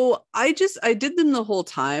 I did them the whole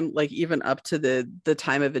time, like even up to the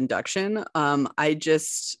time of induction. I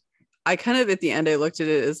kind of, at the end, I looked at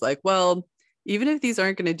it as like, well, even if these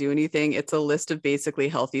aren't going to do anything, it's a list of basically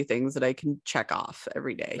healthy things that I can check off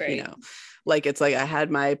every day. Right. Like it's like I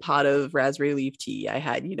had my pot of raspberry leaf tea. I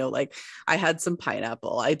had, I had some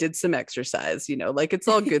pineapple. I did some exercise, like it's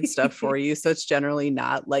all good stuff for you. So it's generally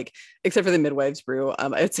not like, except for the midwife's brew,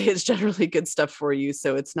 I'd say it's generally good stuff for you.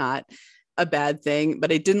 So it's not a bad thing,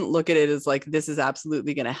 but I didn't look at it as like, this is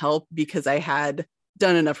absolutely going to help, because I had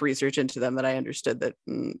done enough research into them that I understood that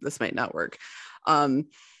this might not work.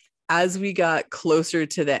 As we got closer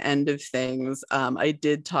to the end of things, I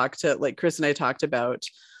did talk to, like, Chris and I talked about,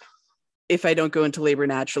 if I don't go into labor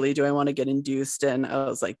naturally, do I want to get induced? And I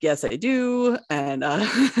was like, yes, I do. And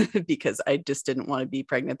because I just didn't want to be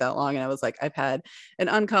pregnant that long. And I was like, I've had an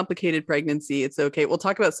uncomplicated pregnancy. It's okay. We'll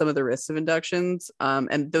talk about some of the risks of inductions.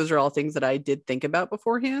 And those are all things that I did think about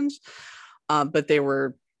beforehand, but they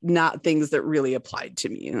were not things that really applied to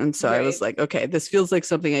me. And so I was like, okay, this feels like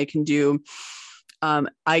something I can do.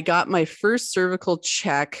 I got my first cervical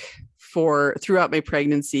check throughout my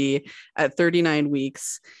pregnancy at 39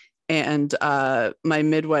 weeks. And my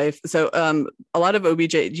midwife, so a lot of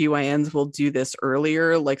OBGYNs will do this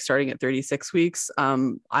earlier, like starting at 36 weeks.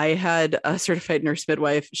 I had a certified nurse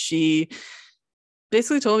midwife. She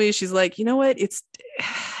basically told me, she's like, you know what, it's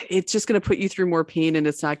just going to put you through more pain, and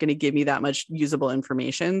it's not going to give me that much usable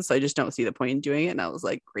information. So I just don't see the point in doing it. And I was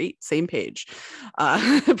like, great, same page.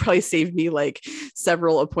 It probably saved me like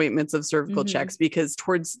several appointments of cervical checks, because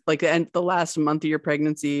towards like the last month of your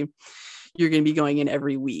pregnancy, you're going to be going in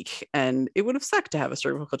every week, and it would have sucked to have a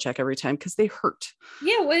cervical check every time because they hurt.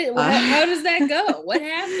 Yeah. How does that go? What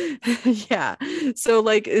happened? Yeah. So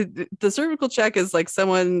like the cervical check is like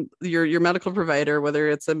someone, your medical provider, whether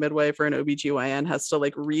it's a midwife or an OBGYN, has to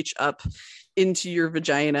like reach up into your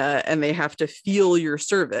vagina, and they have to feel your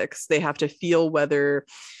cervix. They have to feel whether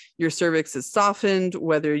your cervix is softened,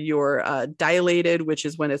 whether you're dilated, which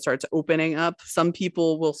is when it starts opening up. Some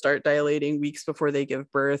people will start dilating weeks before they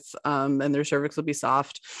give birth, and their cervix will be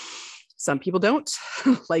soft. Some people don't,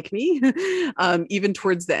 like me. Even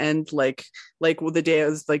towards the end, like the day I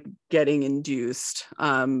was like getting induced,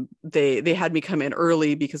 they had me come in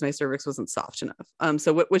early because my cervix wasn't soft enough.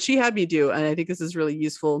 So what she had me do, and I think this is really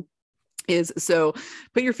useful, is so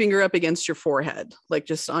put your finger up against your forehead, like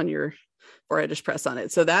just on your forehead, just press on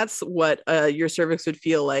it. So that's what your cervix would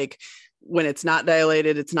feel like when it's not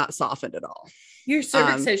dilated, it's not softened at all. Your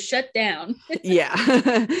cervix has shut down. Yeah.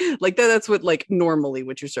 Like that's what like normally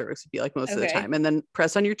what your cervix would be like most of the Okay. time. And then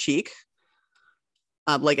press on your cheek.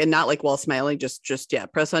 Like, and not like while smiling, just yeah,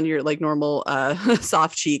 press on your like normal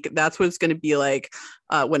soft cheek. That's what it's going to be like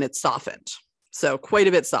when it's softened. So quite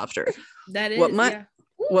a bit softer. That is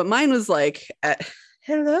what mine was like at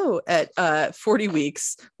 40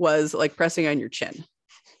 weeks was like pressing on your chin.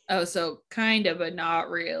 Oh, so kind of, but not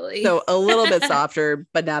really. So a little bit softer,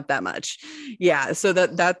 but not that much. Yeah. So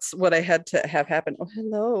that's what I had to have happen. Oh,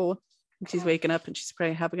 hello. She's waking up and she's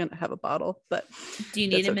probably gonna have a bottle, but do you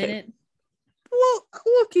need a minute?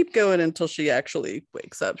 We'll keep going until she actually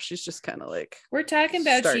wakes up. She's just kind of like, we're talking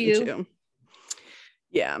about you.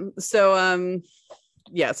 Yeah. So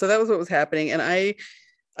so that was what was happening. And I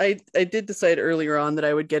did decide earlier on that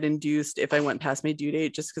I would get induced if I went past my due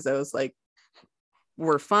date, just because I was like,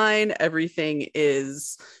 we're fine, everything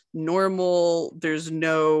is normal, there's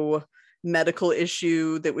no medical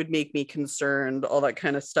issue that would make me concerned, all that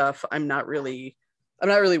kind of stuff. I'm not really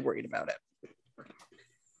worried about it.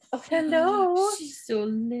 Oh, hello. She's so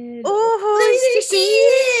little. Oh, there she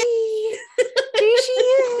is. There she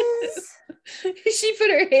is. She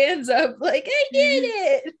put her hands up like, I did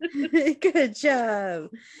it. Good job.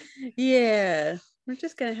 Yeah. We're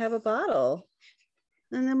just going to have a bottle.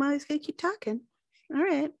 And then Molly's going to keep talking. All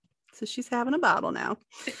right. So she's having a bottle now.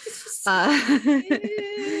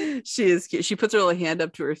 She is cute. She puts her little hand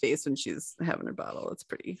up to her face when she's having her bottle. It's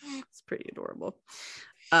pretty adorable.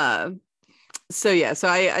 So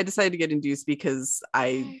I decided to get induced because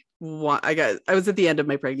I was at the end of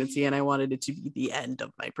my pregnancy and I wanted it to be the end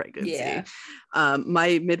of my pregnancy. Yeah.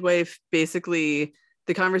 My midwife, basically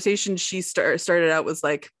the conversation she started out was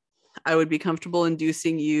like, I would be comfortable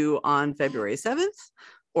inducing you on February 7th,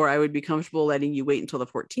 or I would be comfortable letting you wait until the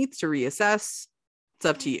 14th to reassess. It's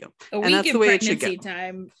up to you. And that's the way it should go.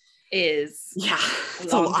 Time is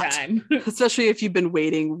it's a long time. Especially if you've been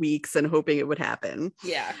waiting weeks and hoping it would happen.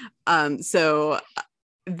 Yeah.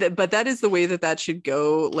 But that is the way that should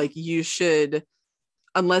go. Like, you should,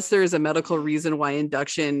 unless there is a medical reason why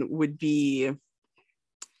induction would be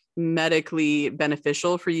medically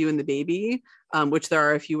beneficial for you and the baby, which there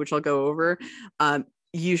are a few, which I'll go over.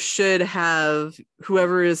 You should have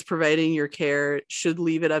whoever is providing your care should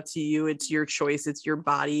leave it up to you. It's your choice. It's your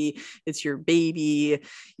body. It's your baby.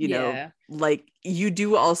 You know, like, you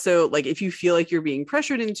do also, like, if you feel like you're being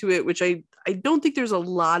pressured into it, which I don't think there's a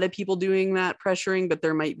lot of people doing that pressuring, but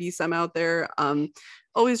there might be some out there.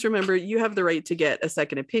 Always remember, you have the right to get a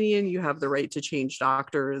second opinion. You have the right to change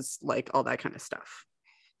doctors, like all that kind of stuff.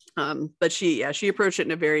 But she approached it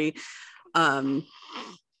in a very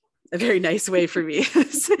nice way for me.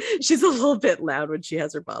 She's a little bit loud when she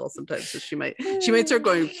has her bottle sometimes, so she might start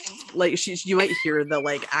going like, you might hear the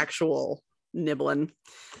like actual nibbling.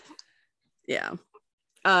 Yeah.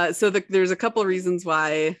 So there's a couple of reasons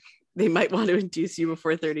why they might want to induce you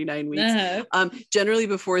before 39 weeks. Generally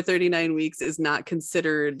before 39 weeks is not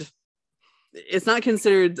considered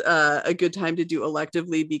a good time to do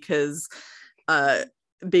electively, because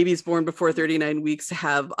babies born before 39 weeks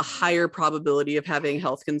have a higher probability of having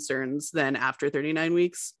health concerns than after 39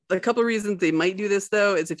 weeks. A couple of reasons they might do this,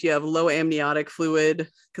 though, is if you have low amniotic fluid,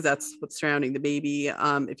 because that's what's surrounding the baby.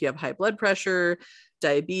 If you have high blood pressure,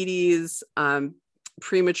 diabetes,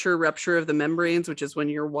 premature rupture of the membranes, which is when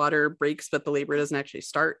your water breaks, but the labor doesn't actually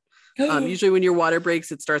start. Usually when your water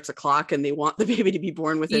breaks, it starts a clock and they want the baby to be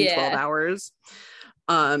born within 12 hours.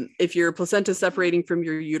 If your placenta separating from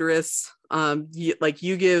your uterus,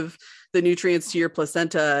 you give the nutrients to your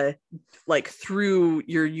placenta like through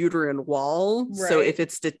your uterine wall. Right. So if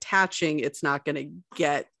it's detaching, it's not going to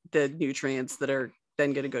get the nutrients that are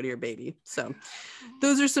then going to go to your baby. So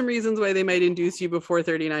those are some reasons why they might induce you before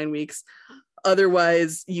 39 weeks.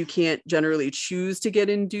 Otherwise, you can't generally choose to get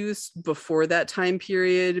induced before that time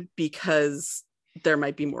period because there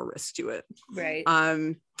might be more risk to it. Right.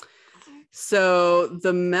 So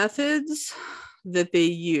the methods that they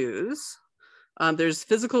use, there's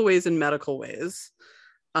physical ways and medical ways.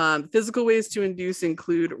 Physical ways to induce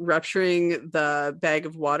include rupturing the bag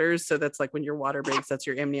of waters. So that's like when your water breaks, that's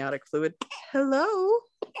your amniotic fluid. Hello.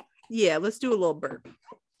 Yeah, let's do a little burp.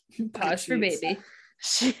 Pause for baby.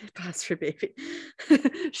 Pause for baby.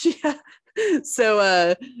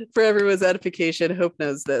 So for everyone's edification, Hope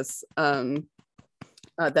knows this.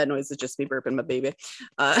 That noise is just me burping my baby.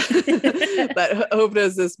 But Hope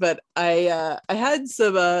knows this, but I had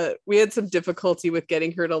we had some difficulty with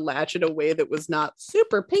getting her to latch in a way that was not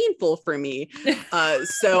super painful for me.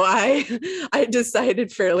 So I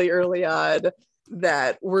decided fairly early on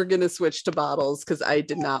that we're going to switch to bottles because I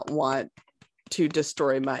did not want to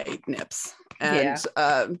destroy my nips. And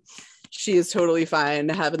she is totally fine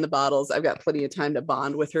having the bottles. I've got plenty of time to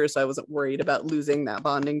bond with her, so I wasn't worried about losing that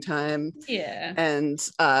bonding time. Yeah. And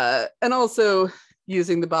also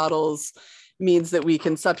using the bottles means that we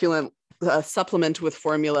can supplement with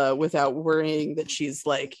formula without worrying that she's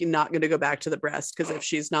like not going to go back to the breast, because if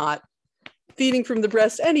she's not feeding from the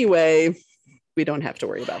breast anyway, we don't have to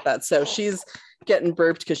worry about that. So she's getting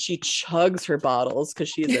burped because she chugs her bottles because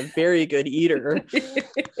she's a very good eater.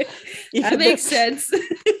 That makes sense.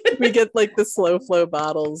 We get like the slow flow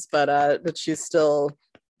bottles, but she still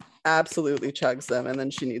absolutely chugs them, and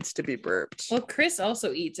then she needs to be burped. Well, Chris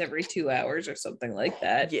also eats every 2 hours or something like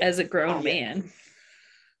that, Yeah. as a grown man.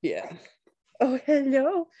 Yeah. Oh,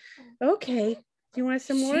 hello. Okay. Do you want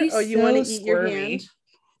some more? She's You want to so eat your squirmy.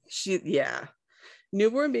 hand? Yeah.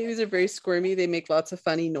 Newborn babies are very squirmy. They make lots of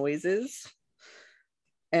funny noises,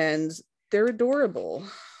 and they're adorable.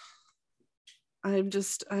 I'm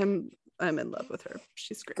in love with her.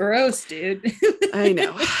 She's great. Gross, dude. I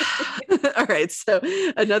know. All right. So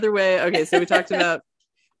another way. Okay. So we talked about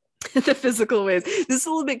the physical ways. This is a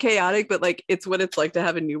little bit chaotic, but like it's what it's like to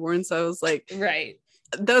have a newborn. So I was like, Right.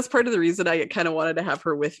 that was part of the reason I kind of wanted to have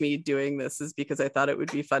her with me doing this, is because I thought it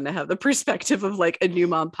would be fun to have the perspective of like a new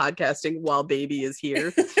mom podcasting while baby is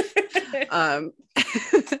here.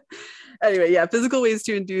 Anyway, yeah, physical ways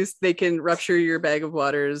to induce. They can rupture your bag of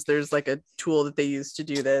waters. There's like a tool that they use to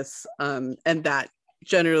do this, and that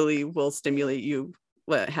generally will stimulate you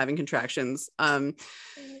having contractions.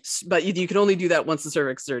 But you can only do that once the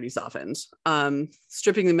cervix is already softened.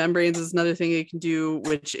 Stripping the membranes is another thing you can do,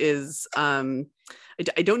 which is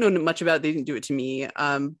I don't know much about it. They didn't do it to me,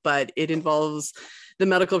 but it involves the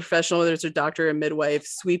medical professional, whether it's a doctor or a midwife,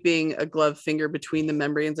 sweeping a gloved finger between the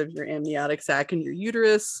membranes of your amniotic sac and your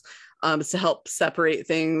uterus, to help separate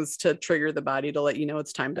things, to trigger the body to let you know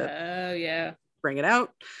it's time to bring it out.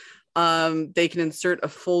 They can insert a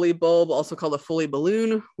Foley bulb, also called a Foley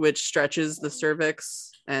balloon, which stretches the cervix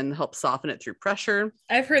and helps soften it through pressure.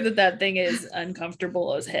 I've heard that thing is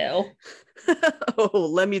uncomfortable as hell. Oh,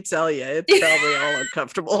 let me tell you, it's probably all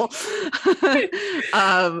uncomfortable.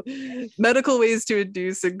 Medical ways to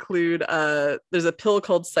induce include there's a pill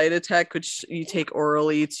called Cytotec, which you take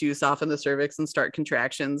orally to soften the cervix and start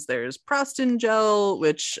contractions. There's Prostin gel,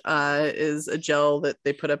 which is a gel that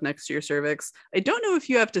they put up next to your cervix. I don't know if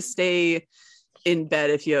you have to stay in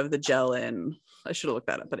bed if you have the gel in. I should have looked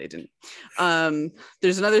that up, but I didn't.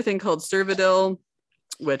 There's another thing called Cervidil,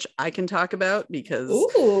 which I can talk about because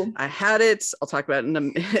I had it. I'll talk about it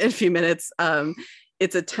in a few minutes.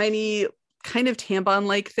 It's a tiny kind of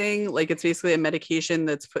tampon-like thing. Like it's basically a medication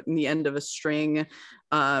that's put in the end of a string,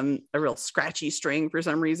 a real scratchy string for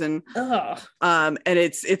some reason. And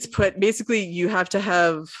it's put, basically you have to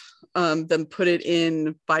have them put it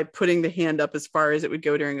in by putting the hand up as far as it would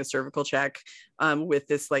go during a cervical check, with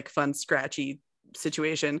this like fun scratchy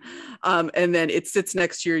situation, and then it sits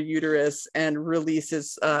next to your uterus and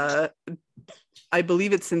releases I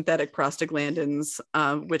believe it's synthetic prostaglandins,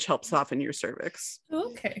 which help soften your cervix.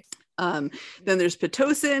 Then there's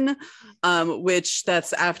Pitocin, which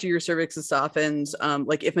that's after your cervix is softened.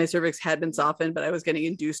 Like if my cervix had been softened but I was getting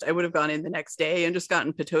induced, I would have gone in the next day and just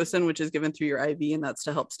gotten Pitocin, which is given through your IV, and that's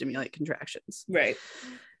to help stimulate contractions. Right.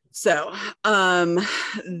 So those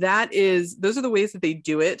are the ways that they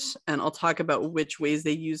do it, and I'll talk about which ways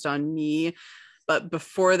they used on me. But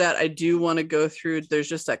before that, I do want to go through, there's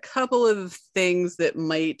just a couple of things that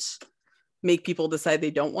might make people decide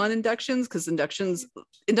they don't want inductions, because inductions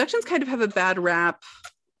kind of have a bad rap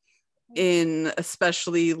in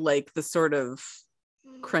especially like the sort of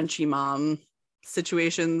crunchy mom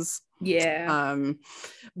situations.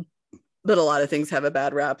 But a lot of things have a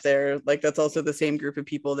bad rap there. Like that's also the same group of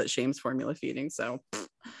people that shames formula feeding. So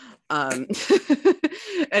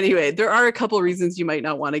anyway, there are a couple of reasons you might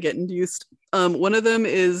not want to get induced. One of them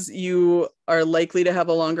is you are likely to have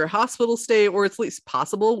a longer hospital stay, or it's at least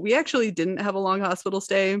possible. We actually didn't have a long hospital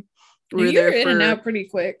stay. We were in and out pretty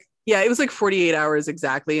quick. Yeah, it was like 48 hours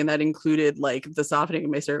exactly. And that included like the softening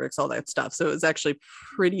of my cervix, all that stuff. So it was actually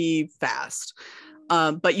pretty fast.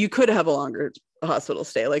 But you could have a longer hospital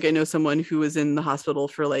stay. Like I know someone who was in the hospital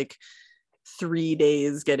for like 3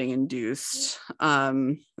 days getting induced,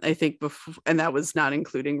 I think before, and that was not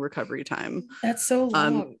including recovery time. That's so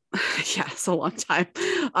long. Yeah, it's a long time.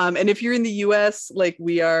 And if you're in the US, like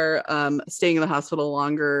we are, staying in the hospital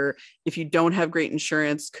longer, if you don't have great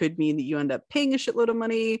insurance, could mean that you end up paying a shitload of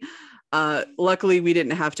money. Luckily we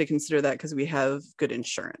didn't have to consider that because we have good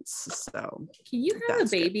insurance. So can you have a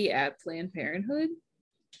baby at Planned Parenthood?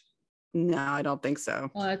 No, I don't think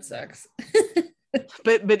so. Well, that sucks.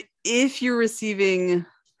 But if you're receiving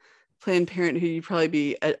Planned Parenthood, you'd probably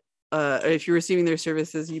be if you're receiving their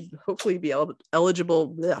services, you'd hopefully be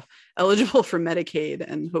eligible for Medicaid,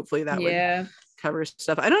 and hopefully that would cover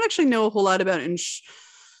stuff. I don't actually know a whole lot about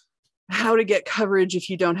how to get coverage if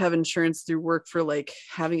you don't have insurance through work for like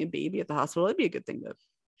having a baby at the hospital. That'd be a good thing to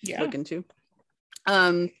look into.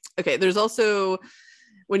 Okay, there's also,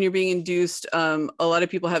 when you're being induced, a lot of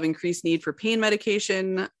people have increased need for pain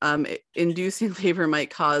medication. Inducing labor might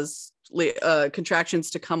cause contractions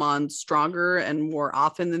to come on stronger and more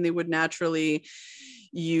often than they would naturally.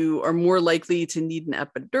 You are more likely to need an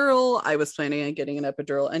epidural. I was planning on getting an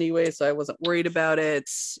epidural anyway, so I wasn't worried about it.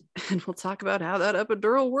 And we'll talk about how that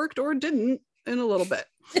epidural worked or didn't in a little bit.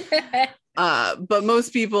 But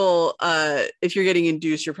most people, if you're getting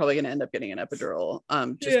induced, you're probably going to end up getting an epidural,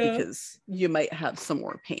 because you might have some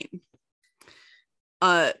more pain.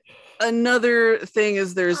 Another thing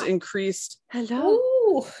is there's increased I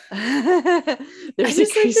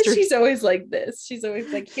just like that she's always like this. She's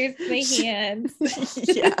always like, here's my hands.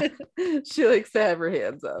 Yeah, she likes to have her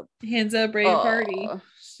hands up, ready to party.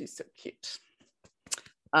 She's so cute.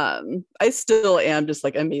 I still am just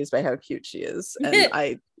like amazed by how cute she is, and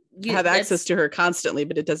I have access to her constantly,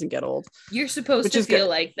 but it doesn't get old. You're supposed to feel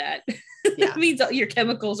like that. It means all your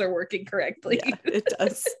chemicals are working correctly. Yeah, it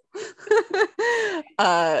does.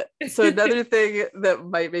 So another thing that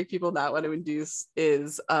might make people not want to induce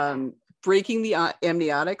is breaking the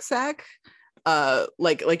amniotic sac,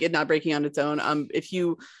 like it not breaking on its own. If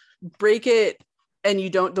you break it and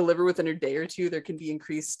you don't deliver within a day or two, there can be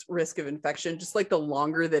increased risk of infection. Just like the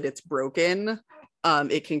longer that it's broken,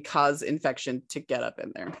 it can cause infection to get up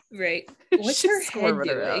in there. Right. What's her head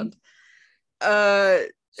doing?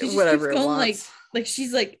 Whatever it wants. Like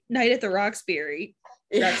she's like Night at the Roxbury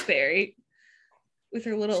with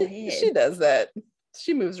her little head. She does that.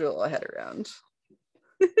 She moves her little head around.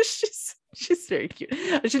 She's very cute.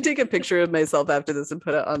 I should take a picture of myself after this and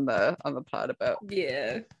put it on the pod about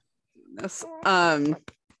this.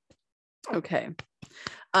 Okay.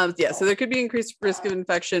 So there could be increased risk of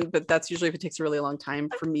infection, but that's usually if it takes a really long time.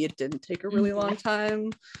 For me, it didn't take a really long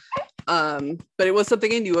time. But it was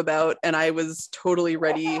something I knew about, and I was totally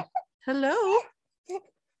ready. Hello?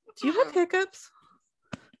 Do you have hiccups?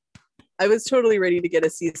 I was totally ready to get a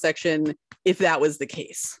C-section if that was the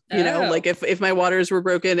case. You know, like if my waters were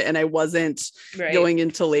broken and I wasn't going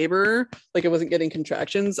into labor, like I wasn't getting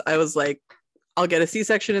contractions, I was like, I'll get a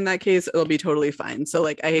C-section in that case. It'll be totally fine. So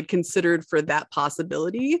like I had considered for that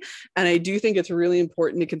possibility. And I do think it's really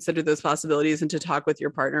important to consider those possibilities and to talk with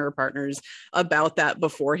your partner or partners about that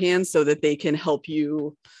beforehand so that they can help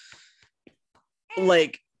you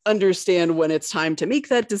like understand when it's time to make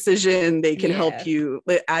that decision. They can help you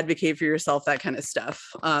advocate for yourself, that kind of stuff.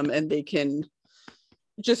 And they can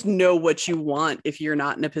just know what you want if you're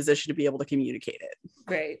not in a position to be able to communicate it.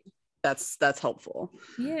 Right. That's helpful.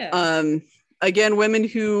 Yeah. Again, women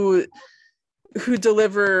who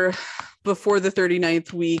deliver before the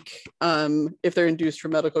 39th week, if they're induced for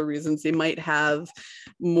medical reasons, they might have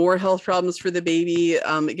more health problems for the baby.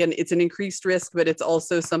 Again, it's an increased risk, but it's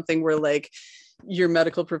also something where like your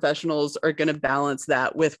medical professionals are going to balance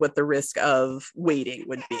that with what the risk of waiting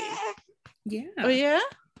would be. Yeah. Oh yeah?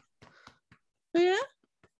 Oh yeah?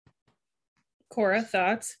 Cora,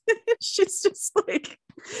 thoughts? She's just like,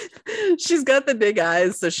 she's got the big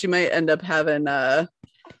eyes, so she might end up having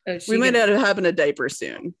we might end up having a diaper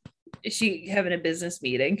soon. Is she having a business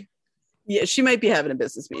meeting? Yeah, she might be having a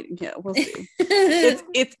business meeting. Yeah, we'll see.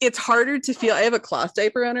 It's harder to feel. I have a cloth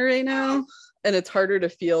diaper on her right now, and it's harder to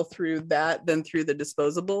feel through that than through the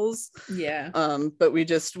disposables. Yeah. But we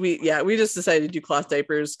just decided to do cloth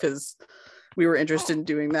diapers because we were interested in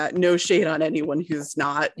doing that. No shade on anyone who's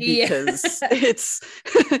not, because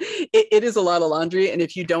it is a lot of laundry. And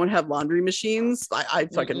if you don't have laundry machines, I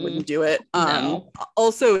fucking wouldn't do it. No.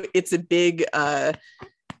 Also, it's a big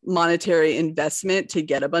monetary investment to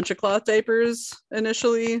get a bunch of cloth diapers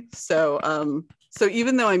initially. So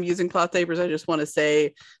even though I'm using cloth diapers, I just want to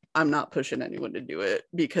say I'm not pushing anyone to do it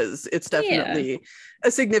because it's definitely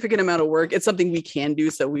a significant amount of work. It's something we can do,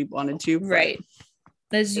 so we wanted to. Right.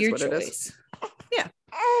 That's your choice. Yeah.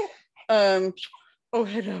 Oh,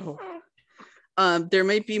 hello. There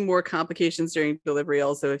might be more complications during delivery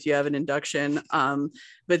also if you have an induction,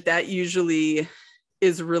 but that usually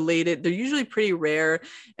is related. They're usually pretty rare,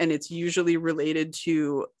 and it's usually related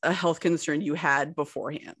to a health concern you had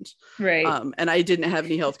beforehand. Right. And I didn't have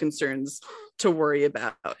any health concerns to worry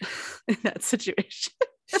about in that situation.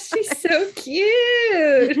 She's so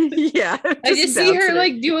cute. Yeah. I just see her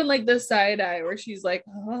like doing like the side eye where she's like,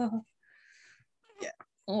 oh. Yeah.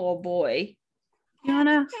 Oh boy. Do you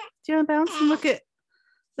wanna bounce and look at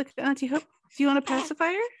Auntie Hope? Do you want a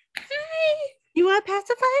pacifier? Hi. You want a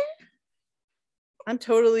pacifier?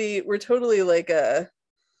 We're totally like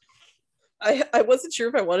I wasn't sure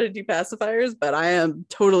if I wanted to do pacifiers, but I am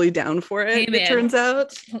totally down for it. Hey, it turns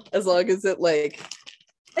out, as long as it like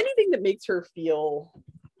anything that makes her feel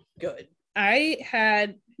good. I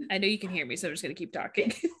know you can hear me, so I'm just gonna keep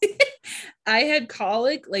talking. I had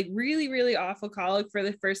colic, like really, really awful colic for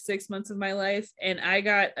the first 6 months of my life, and I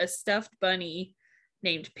got a stuffed bunny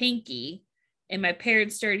named Pinky, and my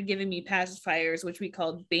parents started giving me pacifiers, which we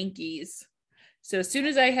called Binkies. So as soon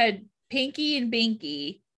as I had Pinky and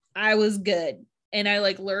Binky, I was good. And I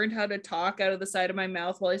like learned how to talk out of the side of my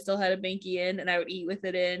mouth while I still had a Binky in, and I would eat with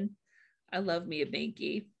it in. I love me a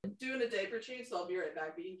Binky. I'm doing a diaper change, so I'll be right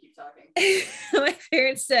back, but you can keep talking. My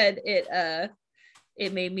parents said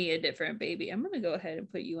it made me a different baby. I'm gonna go ahead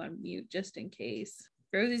and put you on mute just in case.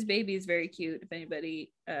 Rosy's baby is very cute. If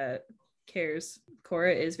anybody cares,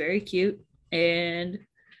 Cora is very cute, and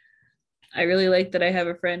I really like that I have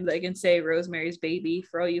a friend that can say Rosemary's Baby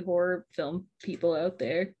for all you horror film people out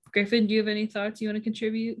there. Griffin, do you have any thoughts you want to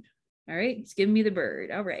contribute? All right, he's giving me the bird.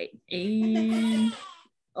 All right, and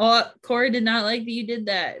Cora did not like that you did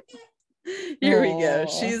that. Here we go.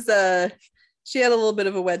 She had a little bit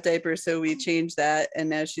of a wet diaper, so we changed that, and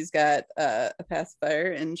now she's got a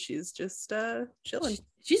pacifier, and she's just chilling.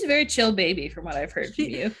 She's a very chill baby, from what I've heard from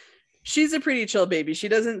you. She's a pretty chill baby. She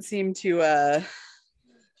doesn't seem to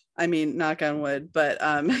I mean, knock on wood, but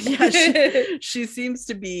yeah, she seems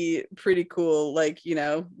to be pretty cool. Like, you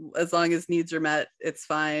know, as long as needs are met, it's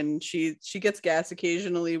fine. She gets gas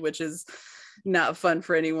occasionally, which is not fun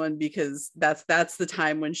for anyone, because that's the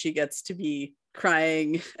time when she gets to be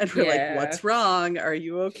crying, and we're like, what's wrong? Are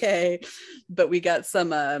you okay? But we got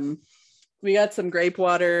some grape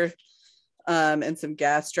water and some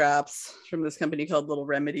gas drops from this company called Little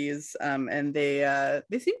Remedies, and they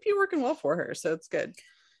seem to be working well for her, so it's good.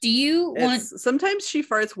 Do you want? Sometimes she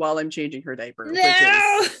farts while I'm changing her diaper. No!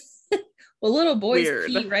 Which is well, little boys weird.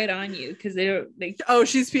 pee right on you because they don't. Oh,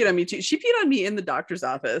 she's peed on me too. She peed on me in the doctor's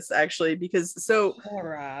office, actually, because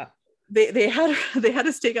they had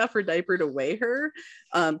to take off her diaper to weigh her,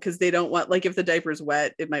 because they don't want, like, if the diaper's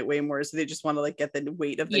wet, it might weigh more, so they just want to like get the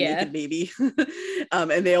weight of the naked baby.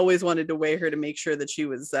 And they always wanted to weigh her to make sure that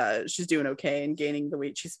she's doing okay and gaining the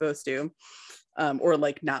weight she's supposed to. Or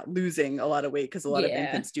like not losing a lot of weight, because a lot of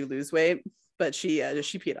infants do lose weight. But she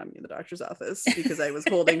peed on me in the doctor's office because I was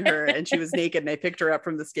holding her and she was naked, and I picked her up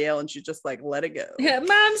from the scale and she just like let it go. Yeah,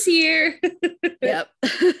 mom's here. Yep.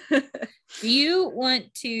 Do you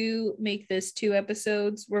want to make this 2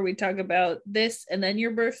 episodes where we talk about this and then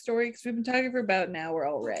your birth story? Because we've been talking for about an hour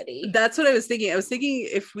already. That's what I was thinking. I was thinking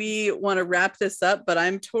if we want to wrap this up, but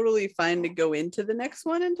I'm totally fine to go into the next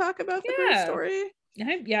one and talk about the birth story.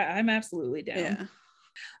 I'm absolutely down. Yeah.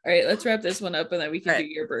 All right, let's wrap this one up and then we can do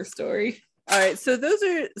your birth story. All right, so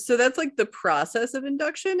that's like the process of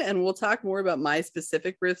induction, and we'll talk more about my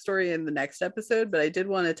specific birth story in the next episode, but I did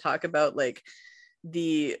want to talk about like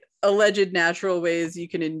the alleged natural ways you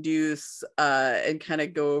can induce, and kind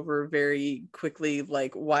of go over very quickly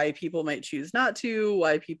like why people might choose not to,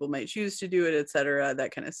 why people might choose to do it, etc.,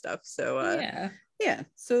 that kind of stuff. So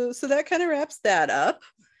so that kind of wraps that up.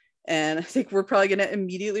 And I think we're probably going to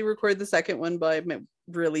immediately record the second one, but I might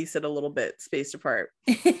release it a little bit spaced apart.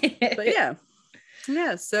 But yeah.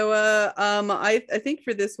 So I think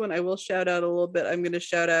for this one, I will shout out a little bit. I'm going to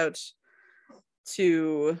shout out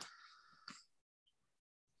to.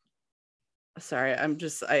 Sorry, I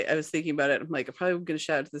was thinking about it. I'm like, I'm probably going to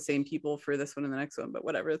shout out to the same people for this one and the next one, but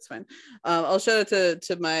whatever, it's fine. I'll shout out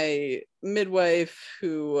to my midwife,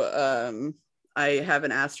 who I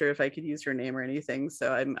haven't asked her if I could use her name or anything,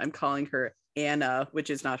 so I'm calling her Anna, which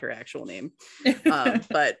is not her actual name.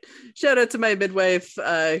 But shout out to my midwife,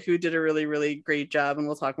 who did a really, really great job, and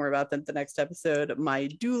we'll talk more about them the next episode. My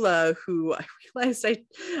doula, who I realized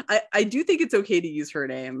I do think it's okay to use her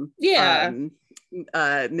name. Yeah.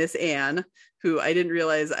 Miss Anne, who I didn't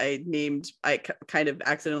realize I kind of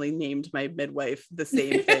accidentally named my midwife the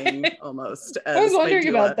same thing almost. I was wondering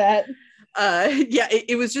about that.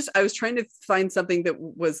 It was just, I was trying to find something that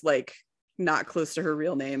was like not close to her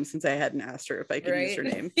real name, since I hadn't asked her if I could use her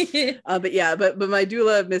name. But my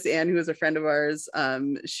doula, Miss Anne, who is a friend of ours,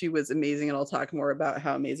 she was amazing, and I'll talk more about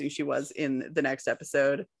how amazing she was in the next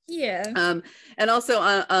episode. And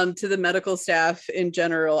also to the medical staff in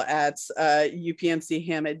general at UPMC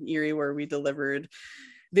Hammond and Erie, where we delivered.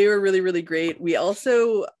 They were really, really great. We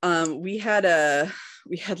also we had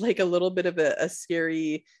like a little bit of a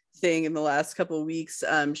scary thing in the last couple of weeks.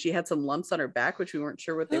 She had some lumps on her back, which we weren't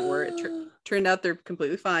sure what they were. It turned out they're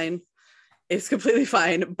completely fine. It's completely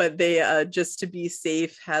fine, but they just to be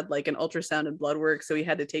safe had like an ultrasound and blood work, so we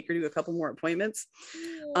had to take her to a couple more appointments.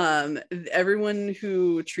 Everyone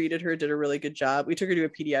who treated her did a really good job. We took her to a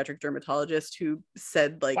pediatric dermatologist who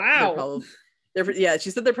said like wow.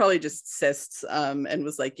 she said they're probably just cysts, and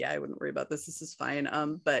was like, yeah, I wouldn't worry about this is fine.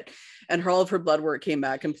 And all of her blood work came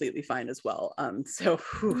back completely fine as well. So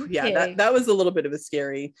whew, yeah, that was a little bit of a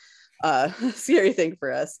scary thing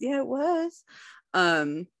for us. Yeah, it was.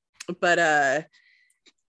 But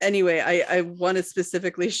anyway, I want to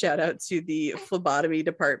specifically shout out to the phlebotomy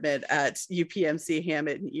department at UPMC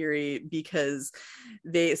Hammett and Erie, because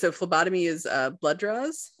phlebotomy is blood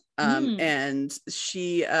draws. And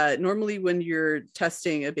she normally when you're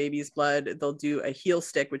testing a baby's blood, they'll do a heel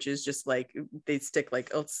stick, which is just like they stick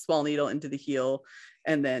like a small needle into the heel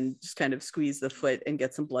and then just kind of squeeze the foot and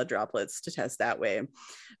get some blood droplets to test that way.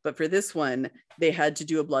 But for this one, they had to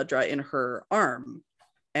do a blood draw in her arm,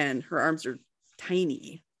 and her arms are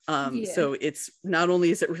tiny. So it's not only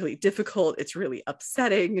is it really difficult, it's really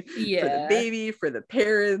upsetting for the baby, for the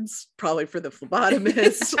parents, probably for the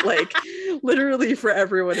phlebotomist, like literally for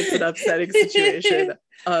everyone. It's an upsetting situation.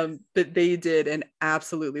 But they did an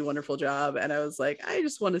absolutely wonderful job, and I was like, I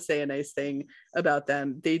just want to say a nice thing about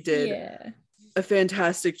them. They did a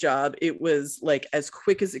fantastic job. It was like as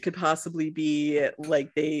quick as it could possibly be.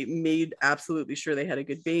 Like they made absolutely sure they had a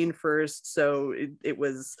good vein first, so it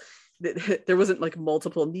was there wasn't like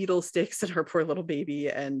multiple needle sticks in her poor little baby,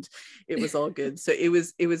 and it was all good. So it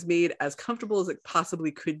was made as comfortable as it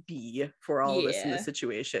possibly could be for all of us in the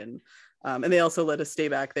situation. And they also let us stay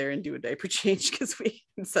back there and do a diaper change because we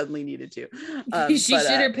suddenly needed to. She shit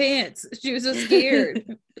her pants. She was so scared.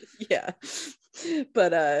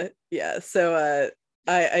 So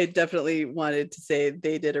I definitely wanted to say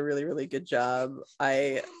they did a really, really good job.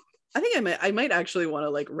 I think I might actually want to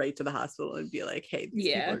like write to the hospital and be like, hey,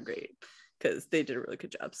 these people are great, because they did a really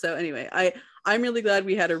good job. So anyway, I'm really glad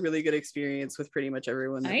we had a really good experience with pretty much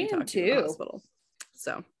everyone that we talked to in the hospital.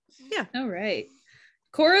 So yeah. All right.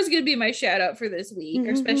 Cora's gonna be my shout out for this week,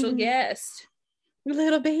 our special guest.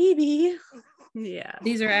 Little baby. Yeah.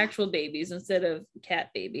 These are actual babies instead of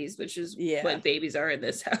cat babies, which is what babies are in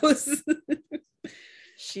this house.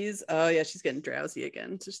 She's getting drowsy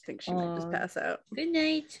again. Just think she might just pass out. Good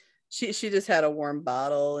night. She just had a warm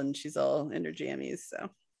bottle and she's all in her jammies. So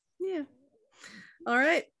yeah. All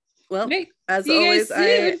right. Well, as always,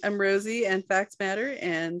 I am Rosy, and facts matter,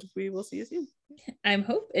 and we will see you soon. I'm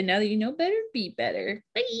Hope, and now that you know better, be better.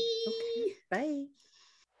 Bye. Okay. Bye.